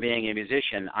husband being a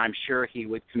musician. I'm sure he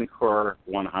would concur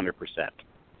 100%.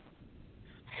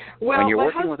 Well, when you're my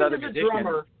working with other husband is a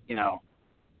musicians, drummer.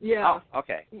 Yeah. Oh,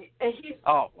 okay. And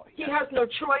he has no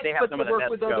choice but to work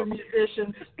with other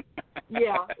musicians.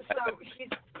 Yeah. So he's,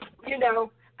 and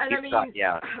I mean,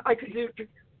 yeah. I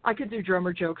could do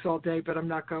drummer jokes all day, but I'm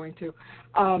not going to,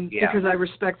 because I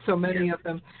respect so many of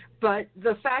them. But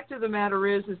the fact of the matter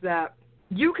is that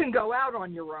you can go out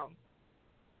on your own.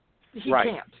 He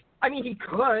can't. I mean, he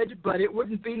could, but it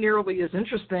wouldn't be nearly as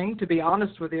interesting, to be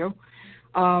honest with you.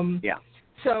 Yeah.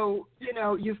 So,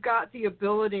 you've got the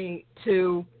ability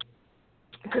to,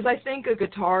 because I think a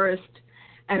guitarist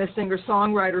and a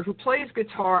singer-songwriter who plays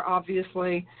guitar,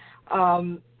 obviously,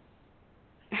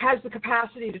 has the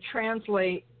capacity to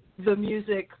translate the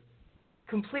music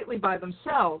completely by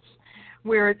themselves,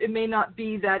 where it may not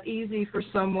be that easy for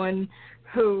someone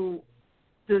who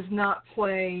does not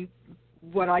play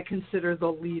what I consider the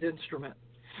lead instrument.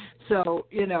 So,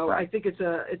 I think it's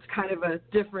kind of a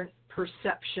different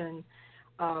perception.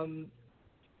 And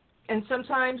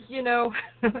sometimes,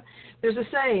 there's a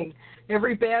saying,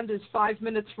 every band is 5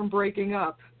 minutes from breaking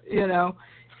up,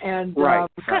 and right.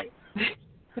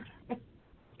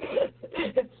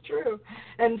 It's true.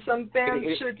 And some bands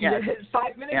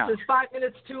 5 minutes is 5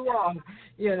 minutes too long,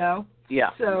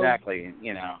 Yeah, so, exactly.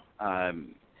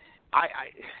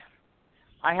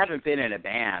 I haven't been in a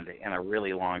band in a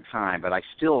really long time, but I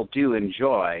still do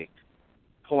enjoy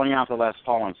pulling out the Les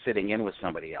Paul and sitting in with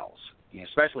somebody else,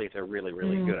 especially if they're really,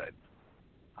 really good.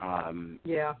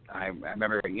 Yeah. I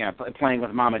remember, playing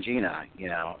with Mama Gina,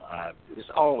 it was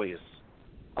always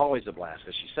a blast,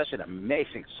 because she's such an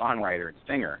amazing songwriter and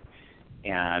singer,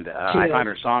 and I find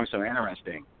her songs so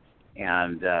interesting,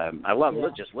 and I love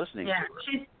just listening to her.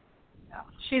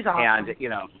 She's awesome.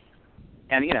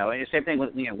 And, and the same thing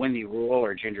with, Wendy Rule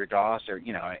or Ginger Doss or,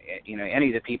 any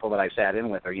of the people that I've sat in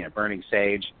with, or, Burning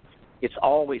Sage. It's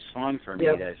always fun for me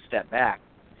to step back.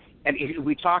 And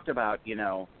we talked about,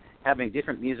 having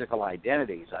different musical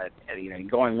identities,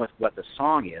 going with what the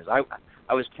song is. I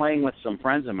was playing with some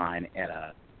friends of mine at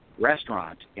a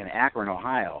restaurant in Akron,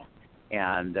 Ohio,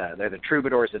 and they're the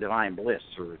Troubadours of Divine Bliss,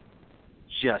 who are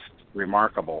just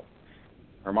remarkable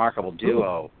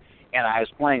duo. Ooh. And I was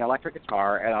playing electric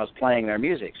guitar, and I was playing their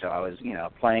music. So I was,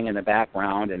 playing in the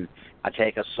background, and I'd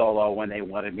take a solo when they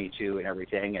wanted me to and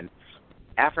everything. And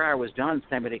after I was done,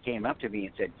 somebody came up to me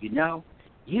and said,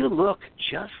 you look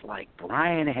just like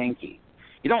Brian Henke.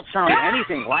 You don't sound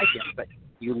anything like him, but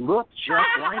you look just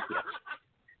like him.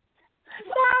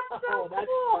 That's so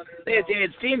cool. They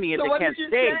had seen me at the Kent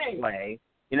Stage play,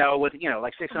 with,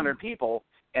 like 600 people,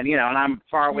 and, and I'm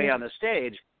far away on the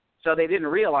stage. So they didn't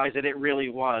realize that it really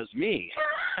was me.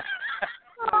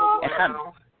 Oh,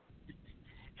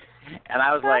 And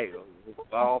I was like,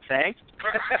 well, thanks.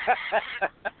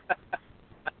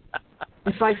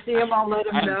 If I see him, I'll let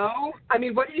him know. I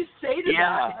mean, what do you say to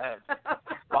that?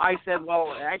 Well, I said,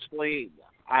 well, actually,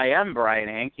 I am Brian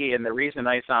Henke, and the reason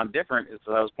I sound different is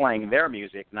that I was playing their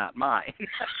music, not mine.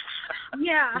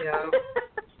 Yeah.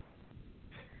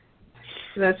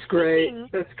 That's great.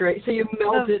 That's great. So you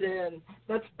melted in.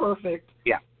 That's perfect.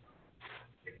 Yeah.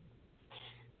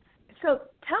 So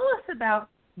tell us about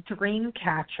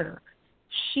Dreamcatcher.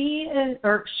 She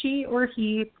or he,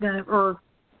 or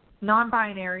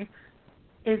non-binary,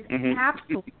 is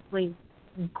absolutely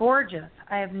gorgeous.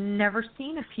 I have never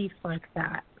seen a piece like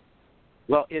that.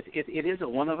 Well, it is a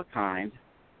one-of-a-kind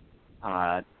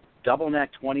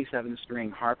double-neck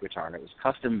 27-string harp guitar. It was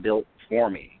custom built for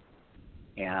me.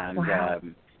 And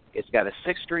it's got a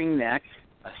 6-string neck,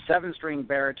 a 7-string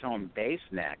baritone bass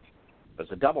neck.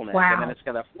 It's a double neck. Wow. And then it's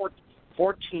got a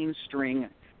 14-string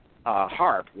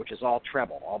harp, which is all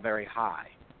treble, all very high.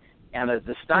 And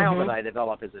the style that I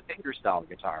develop as a fingerstyle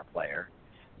guitar player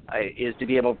is to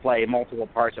be able to play multiple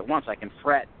parts at once. I can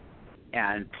fret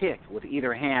and pick with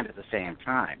either hand at the same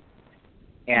time.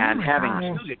 And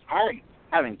having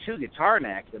two guitar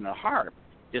necks in the harp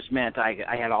just meant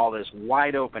I had all this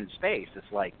wide open space.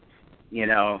 It's like,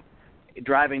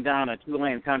 driving down a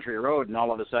 2-lane country road and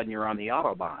all of a sudden you're on the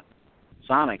Autobahn,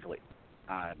 sonically.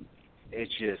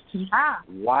 It's just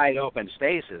wide open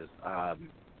spaces.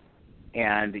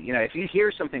 And, if you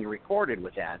hear something recorded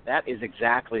with that is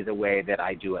exactly the way that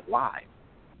I do it live.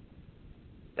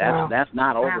 That's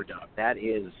not overdubbed. That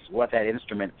is what that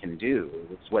instrument can do.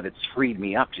 It's what it's freed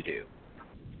me up to do.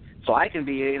 So I can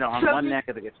be, on one neck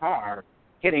of the guitar,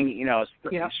 hitting,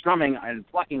 strumming and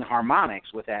plucking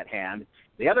harmonics with that hand.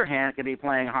 The other hand can be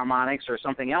playing harmonics or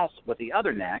something else with the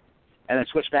other neck, and then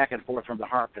switch back and forth from the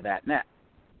harp to that neck.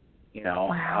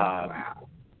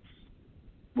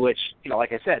 Which,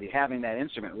 like I said, having that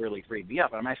instrument really freed me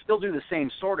up. And I still do the same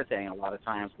sort of thing a lot of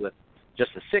times with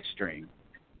just a 6-string.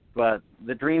 But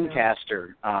the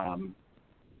Dreamcaster, I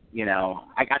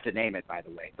got to name it, by the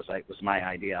way, because it was my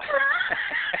idea.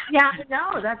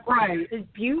 That's right. It's a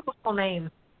beautiful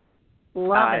name.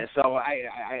 Love it. So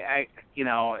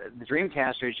the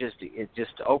Dreamcaster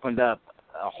just opened up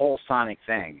a whole sonic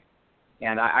thing.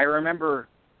 And I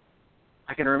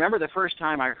can remember the first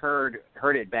time I heard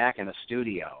it back in the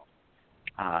studio.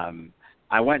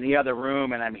 I went in the other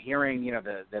room and I'm hearing,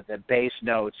 the bass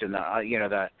notes and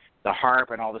the harp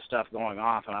and all the stuff going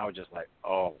off, and I was just like,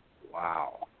 oh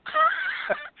wow.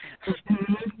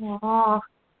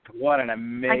 What an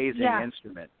amazing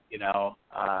instrument, and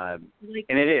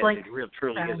it is. It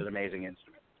truly is an amazing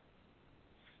instrument.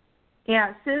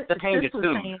 Yeah, the pain is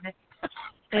tuned.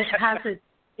 It has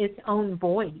its own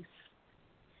voice.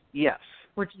 Yes.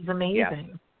 Which is amazing.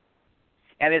 Yes.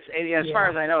 And as far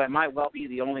as I know, it might well be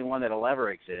the only one that'll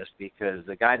ever exist, because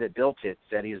the guy that built it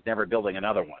said he's never building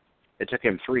another one. It took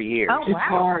him 3 years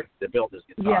to build this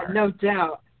guitar. Yeah, no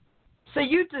doubt. So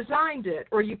you designed it,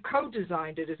 or you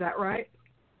co-designed it, is that right?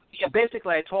 Yeah,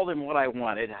 basically I told him what I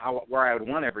wanted, where I would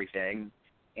want everything,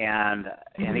 and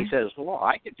he says, well,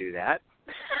 I could do that.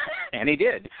 And he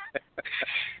did.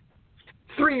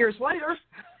 3 years later.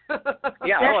 It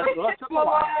took a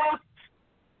while.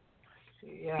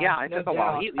 It took a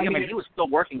while. He was still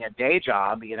working a day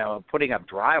job, putting up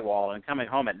drywall and coming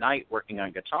home at night working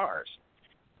on guitars.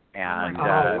 And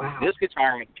this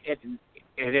guitar, it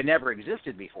had never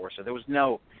existed before, so there was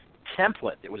no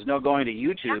template. There was no going to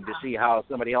YouTube to see how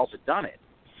somebody else had done it.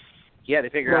 He had to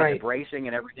figure out the bracing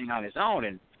and everything on his own,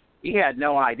 and he had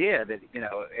no idea that,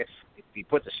 if he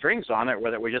put the strings on it,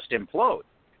 whether it would just implode,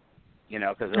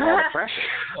 because there's a lot of pressure.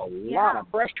 A lot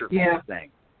of pressure for this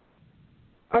thing.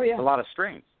 Oh, yeah. It's a lot of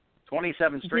strings.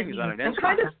 27 strings on an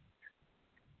instrument.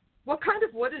 What kind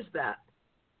of wood is that?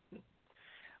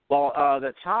 Well,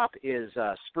 the top is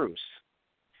spruce,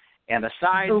 and the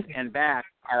sides and back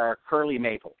are curly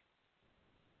maple.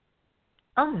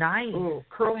 Oh, nice. Oh,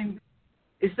 curly.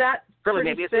 Is that curly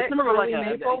maple? It's similar like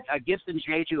a Gibson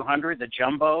J200. The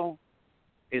jumbo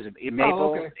is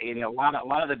maple. Oh, okay. A lot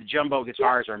of the jumbo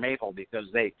guitars are maple because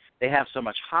they have so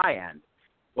much high end.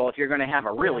 Well, if you're going to have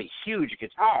a really huge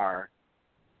guitar,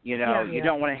 you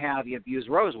don't want to use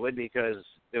rosewood because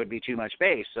there would be too much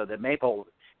bass. So the maple,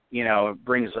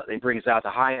 brings out the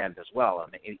high end as well,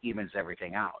 and it evens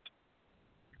everything out.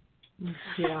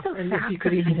 Yeah, and if you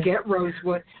could even get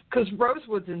rosewood, because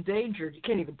rosewood's endangered, you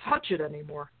can't even touch it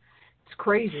anymore. It's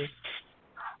crazy.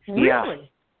 Really? Yeah.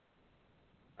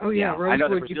 Oh yeah, rosewood. I know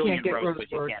the you can't get rosewood.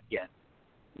 You can't get.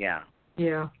 Yeah.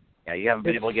 Yeah. Yeah, you haven't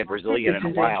been able to get Brazilian in a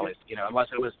while.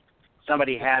 Unless it was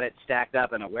somebody had it stacked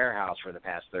up in a warehouse for the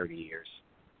past 30 years.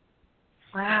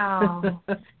 Wow.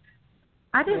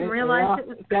 I didn't realize it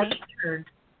was featured.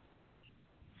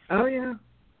 Oh yeah.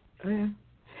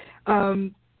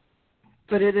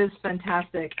 But it is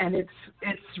fantastic, and it's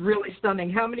really stunning.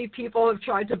 How many people have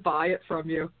tried to buy it from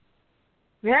you?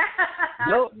 Yeah.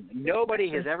 No, nobody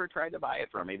has ever tried to buy it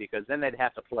from me because then they'd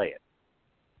have to play it.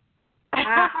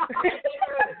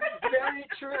 Very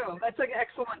true. That's an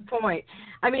excellent point.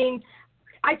 I mean,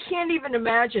 I can't even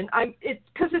imagine.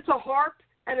 Because it's a harp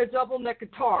and a double neck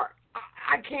guitar.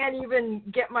 I can't even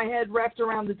get my head wrapped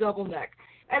around the double neck.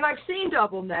 And I've seen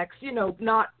double necks,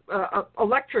 not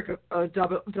electric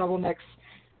double necks,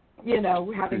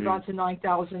 having gone to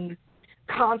 9,000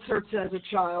 concerts as a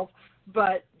child.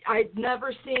 But I'd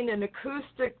never seen an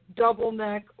acoustic double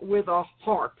neck with a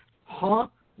harp. Huh?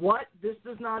 What? This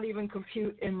does not even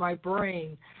compute in my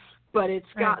brain. But it's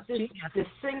got this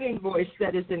singing voice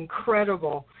that is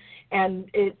incredible.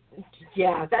 And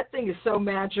that thing is so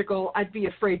magical. I'd be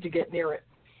afraid to get near it.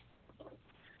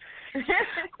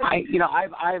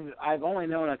 I've only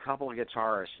known a couple of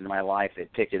guitarists in my life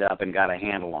that picked it up and got a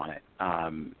handle on it.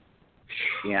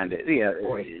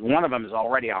 One of them is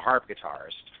already a harp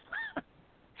guitarist.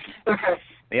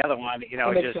 The other one,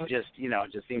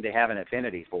 just seemed to have an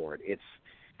affinity for it.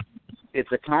 It's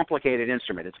a complicated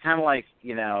instrument. It's kind of like,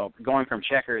 going from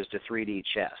checkers to 3D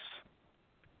chess.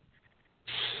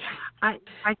 I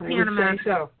can't imagine.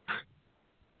 So.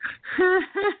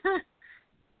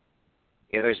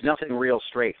 There's nothing real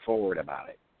straightforward about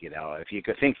it. If you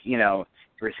could think, if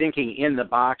you're thinking in the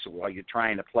box while you're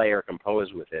trying to play or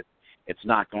compose with it, it's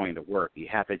not going to work. You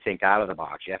have to think out of the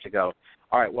box. You have to go,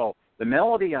 all right, well, the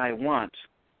melody I want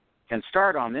can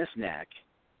start on this neck,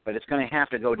 but it's going to have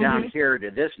to go down here to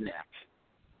this neck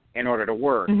in order to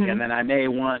work. And then I may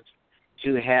want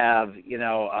to have,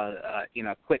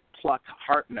 a quick pluck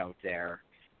harp note there.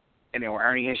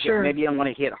 Or maybe I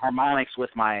want to hit harmonics with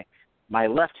my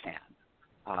left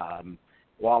hand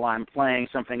while I'm playing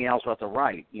something else with the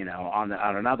right, on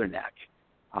another neck.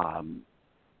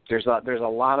 There's a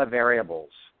lot of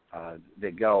variables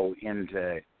that go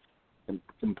into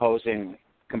composing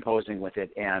with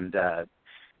it and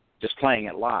just playing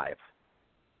it live.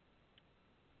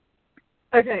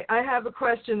 Okay, I have a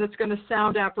question that's going to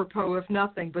sound apropos of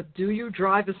nothing, but do you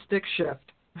drive a stick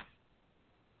shift?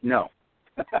 No.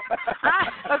 Okay,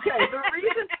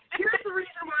 here's the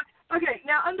reason why. Okay,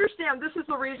 now understand, this is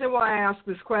the reason why I ask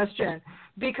this question.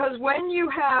 Because when you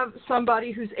have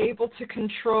somebody who's able to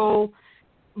control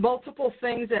multiple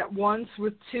things at once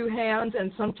with two hands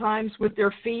and sometimes with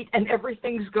their feet and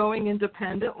everything's going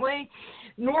independently,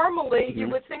 normally you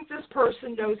would think this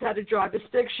person knows how to drive a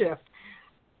stick shift.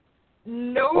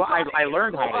 Well, I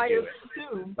learned how to do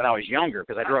it when I was younger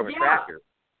because I drove a tractor.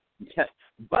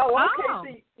 But, so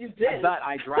you did. But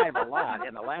I drive a lot,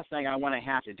 and the last thing I want to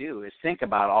have to do is think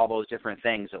about all those different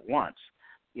things at once.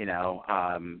 If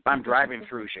I'm driving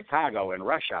through Chicago in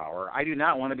rush hour, I do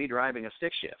not want to be driving a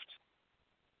stick shift.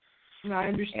 No, I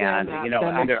understand and,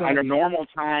 that. Under normal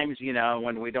times,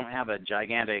 when we don't have a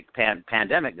gigantic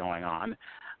pandemic going on,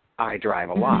 I drive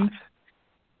a lot.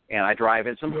 And I drive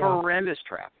in some horrendous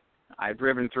traffic. I've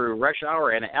driven through rush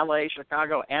hour in L.A.,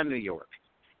 Chicago, and New York.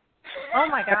 Oh,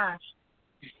 my gosh.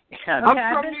 I'm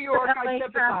from New York. I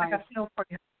sympathize.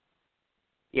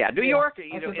 Yeah, New York,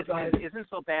 isn't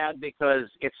so bad because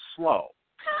it's slow.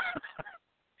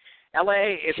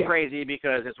 L.A. is crazy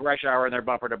because it's rush hour and they're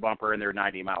bumper to bumper and they're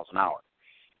 90 miles an hour.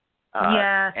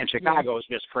 And Chicago is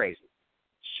just crazy.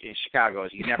 Chicago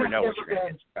is, you never know what you're going to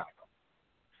get in Chicago.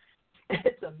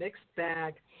 It's a mixed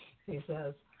bag, he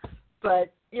says.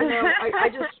 But,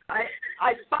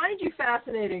 I find you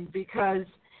fascinating because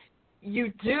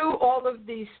you do all of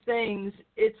these things.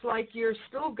 It's like you're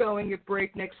still going at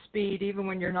breakneck speed even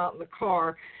when you're not in the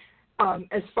car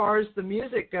as far as the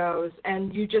music goes,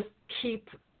 and you just keep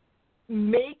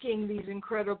making these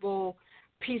incredible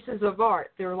pieces of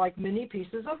art. They're like mini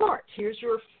pieces of art. Here's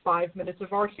your 5 minutes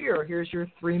of art here. Here's your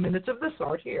 3 minutes of this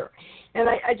art here. And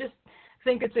I just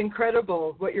think it's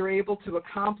incredible what you're able to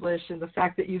accomplish and the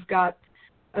fact that you've got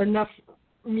enough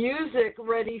music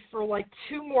ready for like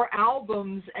 2 more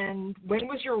albums. And when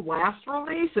was your last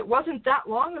release? It wasn't that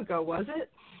long ago, was it?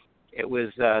 It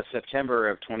was September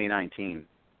of 2019.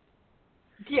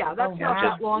 Yeah, that's not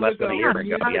that long less ago. Than a year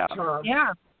ago.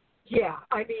 Yeah,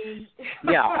 I mean,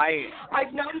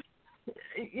 I've known,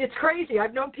 it's crazy.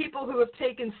 I've known people who have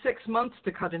taken 6 months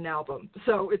to cut an album.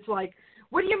 So it's like,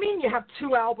 what do you mean you have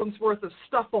 2 albums worth of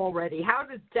stuff already? How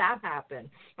did that happen?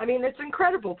 I mean, it's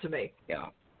incredible to me. Yeah.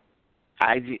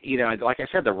 Like I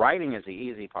said, the writing is the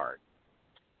easy part.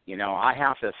 I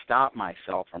have to stop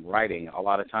myself from writing a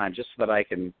lot of times just so that I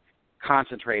can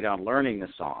concentrate on learning the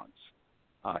songs.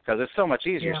 because it's so much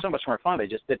easier, so much more fun to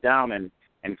just sit down and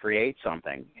create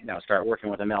something. Start working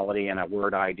with a melody and a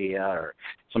word idea or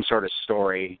some sort of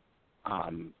story. I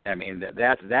mean,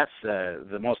 that's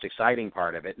the most exciting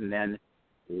part of it, and then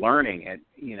learning it,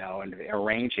 and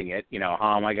arranging it.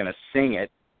 How am I going to sing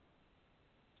it?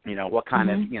 What kind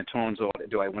of tones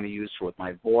do I want to use with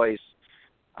my voice?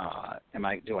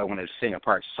 Do I want to sing a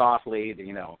part softly?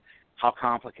 How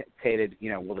complicated,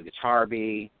 will the guitar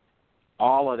be?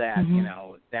 All of that,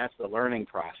 that's the learning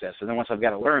process. And then once I've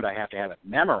got it learned, I have to have it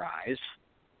memorized.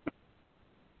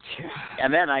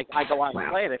 And then I go out and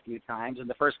play it a few times, and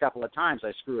the first couple of times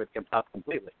I screw it up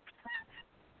completely.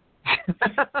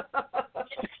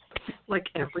 Like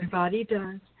everybody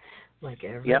does.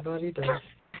 Does.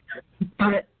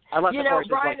 But, unless, of course,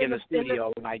 it's like in the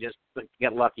studio and I just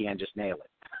get lucky and just nail it.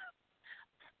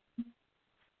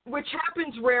 Which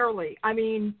happens rarely. I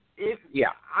mean, very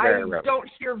rarely. Don't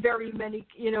hear very many,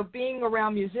 being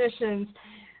around musicians,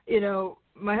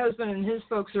 my husband and his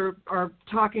folks are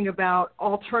talking about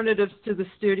alternatives to the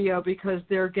studio because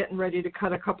they're getting ready to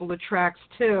cut a couple of tracks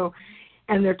too.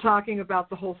 And they're talking about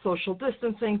the whole social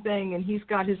distancing thing, and he's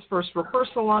got his first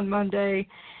rehearsal on Monday,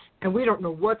 and we don't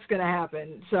know what's going to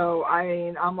happen. So,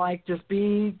 I'm like, just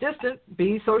be distant,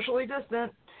 be socially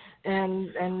distant, and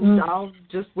I'll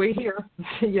just wait here,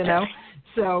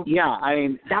 So yeah,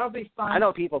 that'll be fun. I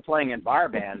know people playing in bar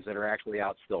bands that are actually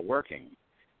out still working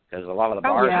because a lot of the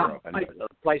bars are open. The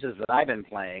places that I've been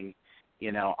playing,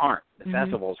 aren't. The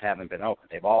festivals haven't been open;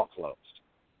 they've all closed.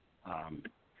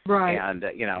 Right. And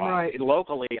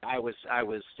locally, I was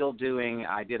still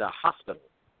I did a hospital,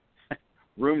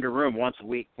 room to room once a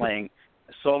week, playing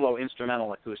a solo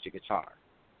instrumental acoustic guitar,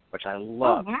 which I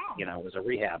loved. Oh, wow. It was a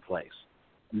rehab place.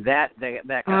 That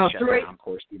got shut down, of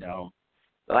course. The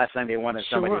last time they wanted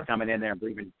somebody coming in there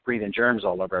and breathing germs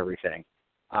all over everything.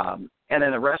 And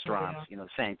then the restaurants, the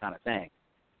same kind of thing.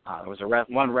 There was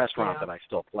one restaurant that I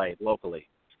still played locally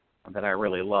that I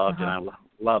really loved, and I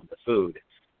loved the food.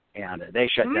 And they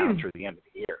shut down through the end of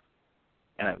the year.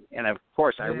 And of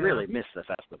course, I really miss the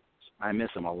festivals. I miss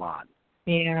them a lot.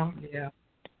 Yeah.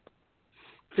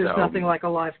 There's nothing like a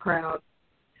live crowd,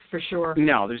 for sure.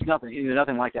 No, there's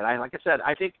nothing like that. Like I said,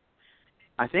 I think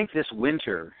this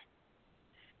winter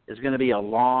is going to be a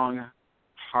long,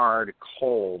 hard,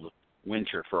 cold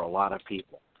winter for a lot of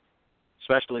people,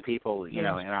 especially people, in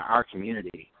our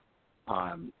community.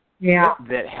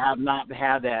 That have not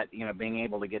had that, being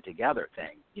able to get together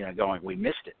thing, going, we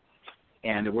missed it.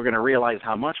 And we're going to realize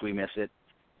how much we miss it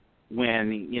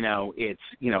when, it's,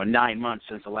 9 months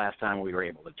since the last time we were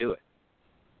able to do it.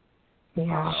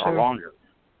 Or longer.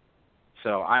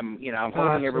 So I'm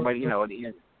hoping everybody, do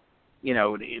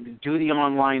the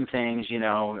online things,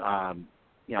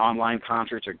 online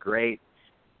concerts are great,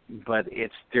 but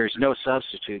there's no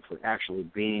substitute for actually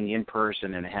being in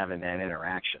person and having that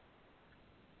interaction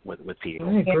with people.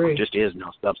 I agree. There just is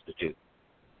no substitute.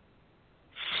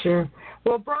 Sure.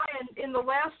 Well, Brian, in the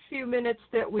last few minutes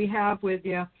that we have with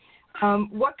you,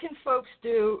 what can folks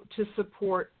do to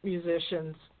support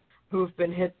musicians who have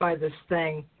been hit by this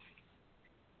thing?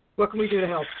 What can we do to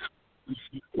help?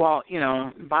 Well,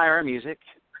 buy our music,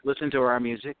 listen to our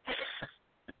music,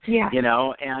 and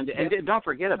don't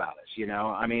forget about us,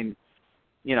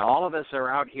 all of us are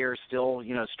out here still,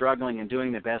 struggling and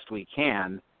doing the best we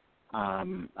can. I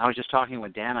was just talking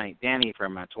with Danny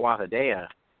from Tuatha Dea.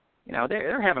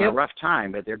 They're having a rough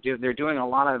time, but they're doing a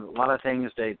lot of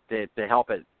things to help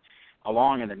it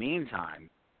along in the meantime.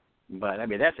 But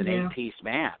that's an 8-piece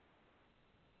band.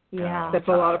 Yeah, that's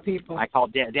a lot of people. I call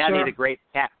Danny the great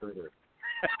cat herdder.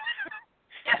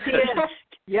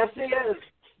 Yes, he is.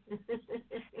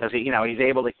 Because he's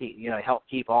able to keep help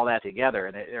keep all that together,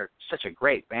 and they're such a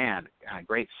great band,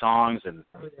 great songs, and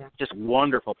just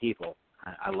wonderful people.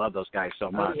 I love those guys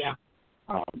so much.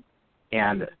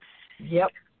 And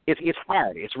it's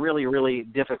hard. It's really, really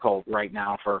difficult right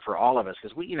now for all of us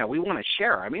because we want to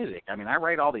share our music. I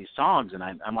write all these songs, and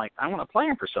I'm like, I want to play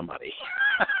them for somebody.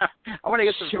 I want to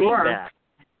get some feedback.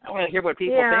 I want to hear what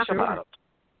people think about them.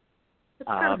 It's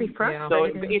got to be frustrating. So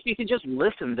if you can just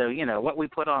listen to what we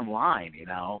put online,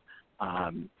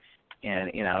 and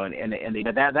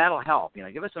that'll help.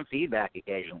 Give us some feedback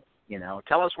occasionally.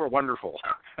 Tell us we're wonderful.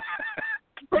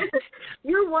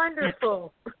 You're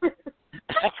wonderful.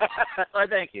 Well,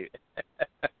 thank you.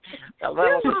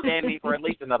 That'll sustain me for at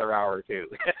least another hour or two.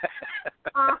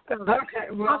 Awesome. Okay.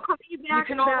 Well, I'll call you back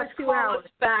you can in about always 2 call hours.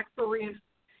 us back for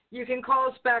you can call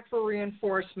us back for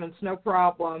reinforcements. No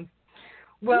problem.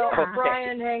 Well,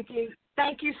 Brian, Henke,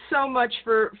 thank you so much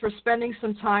for spending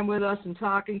some time with us and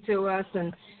talking to us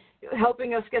and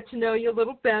helping us get to know you a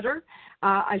little better.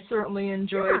 I certainly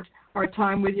enjoyed our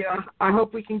time with you. I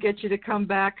hope we can get you to come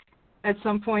back at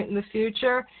some point in the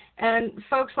future. And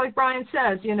folks, like Brian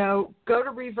says, go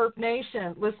to Reverb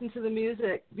Nation, listen to the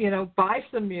music, buy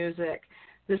some music.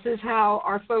 This is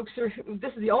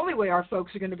the only way our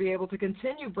folks are going to be able to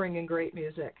continue bringing great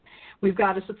music. We've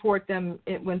got to support them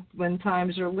when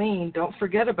times are lean. Don't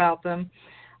forget about them.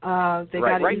 They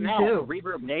got it right now, too.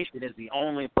 Reverb Nation is the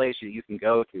only place that you can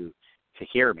go to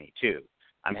hear me, too.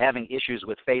 I'm having issues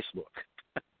with Facebook.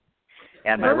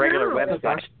 And my regular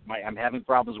website, I'm having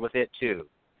problems with it, too.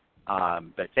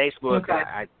 But Facebook, okay.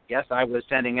 I guess I was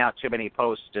sending out too many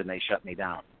posts, and they shut me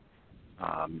down.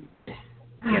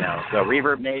 So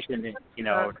Reverb Nation,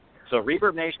 so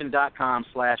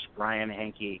ReverbNation.com/Brian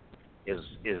Henke is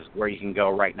where you can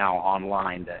go right now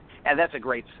online. And that's a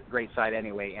great site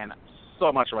anyway, and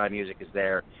so much of my music is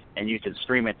there, and you can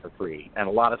stream it for free. And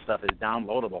a lot of stuff is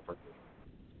downloadable for free.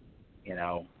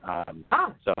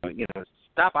 So,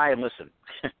 stop by and listen.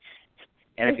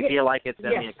 And if you feel like it,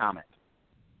 send me a comment.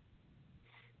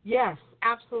 Yes,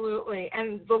 absolutely.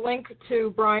 And the link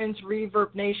to Brian's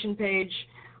Reverb Nation page,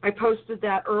 I posted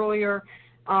that earlier.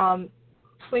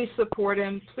 Please support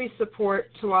him. Please support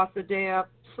Tuatha Dea.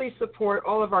 Please support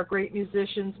all of our great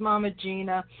musicians, Mama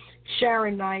Gina,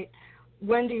 Sharon Knight,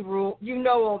 Wendy Rule. You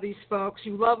know all these folks.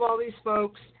 You love all these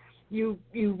folks. You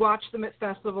watch them at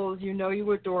festivals.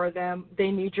 You adore them.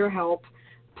 They need your help.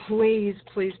 Please,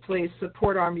 please, please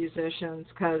support our musicians,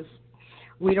 because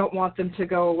we don't want them to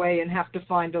go away and have to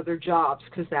find other jobs,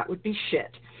 because that would be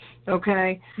shit.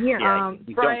 Okay? Yeah,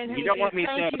 Brian, you don't want me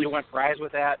saying you want fries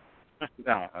with that?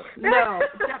 No. No,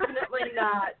 definitely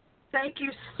not. Thank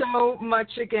you so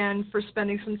much again for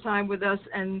spending some time with us,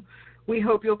 and we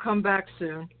hope you'll come back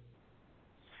soon.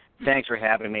 Thanks for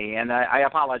having me, and I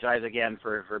apologize again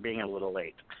for being a little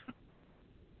late.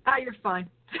 You're fine.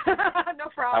 No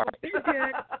problem. Right. You're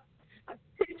good.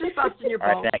 Just busting your All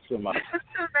right, balls. thanks so much. So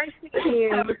nice to meet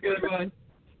you. Have a good one.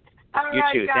 All You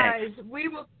right, too, guys.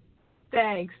 thanks.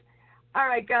 Thanks. All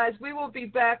right, guys. We will be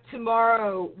back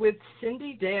tomorrow with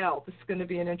Cindy Dale. This is going to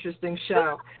be an interesting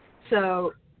show.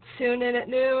 So tune in at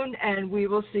noon, and we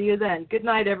will see you then. Good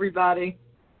night, everybody.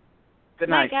 Good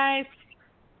night. Bye, guys.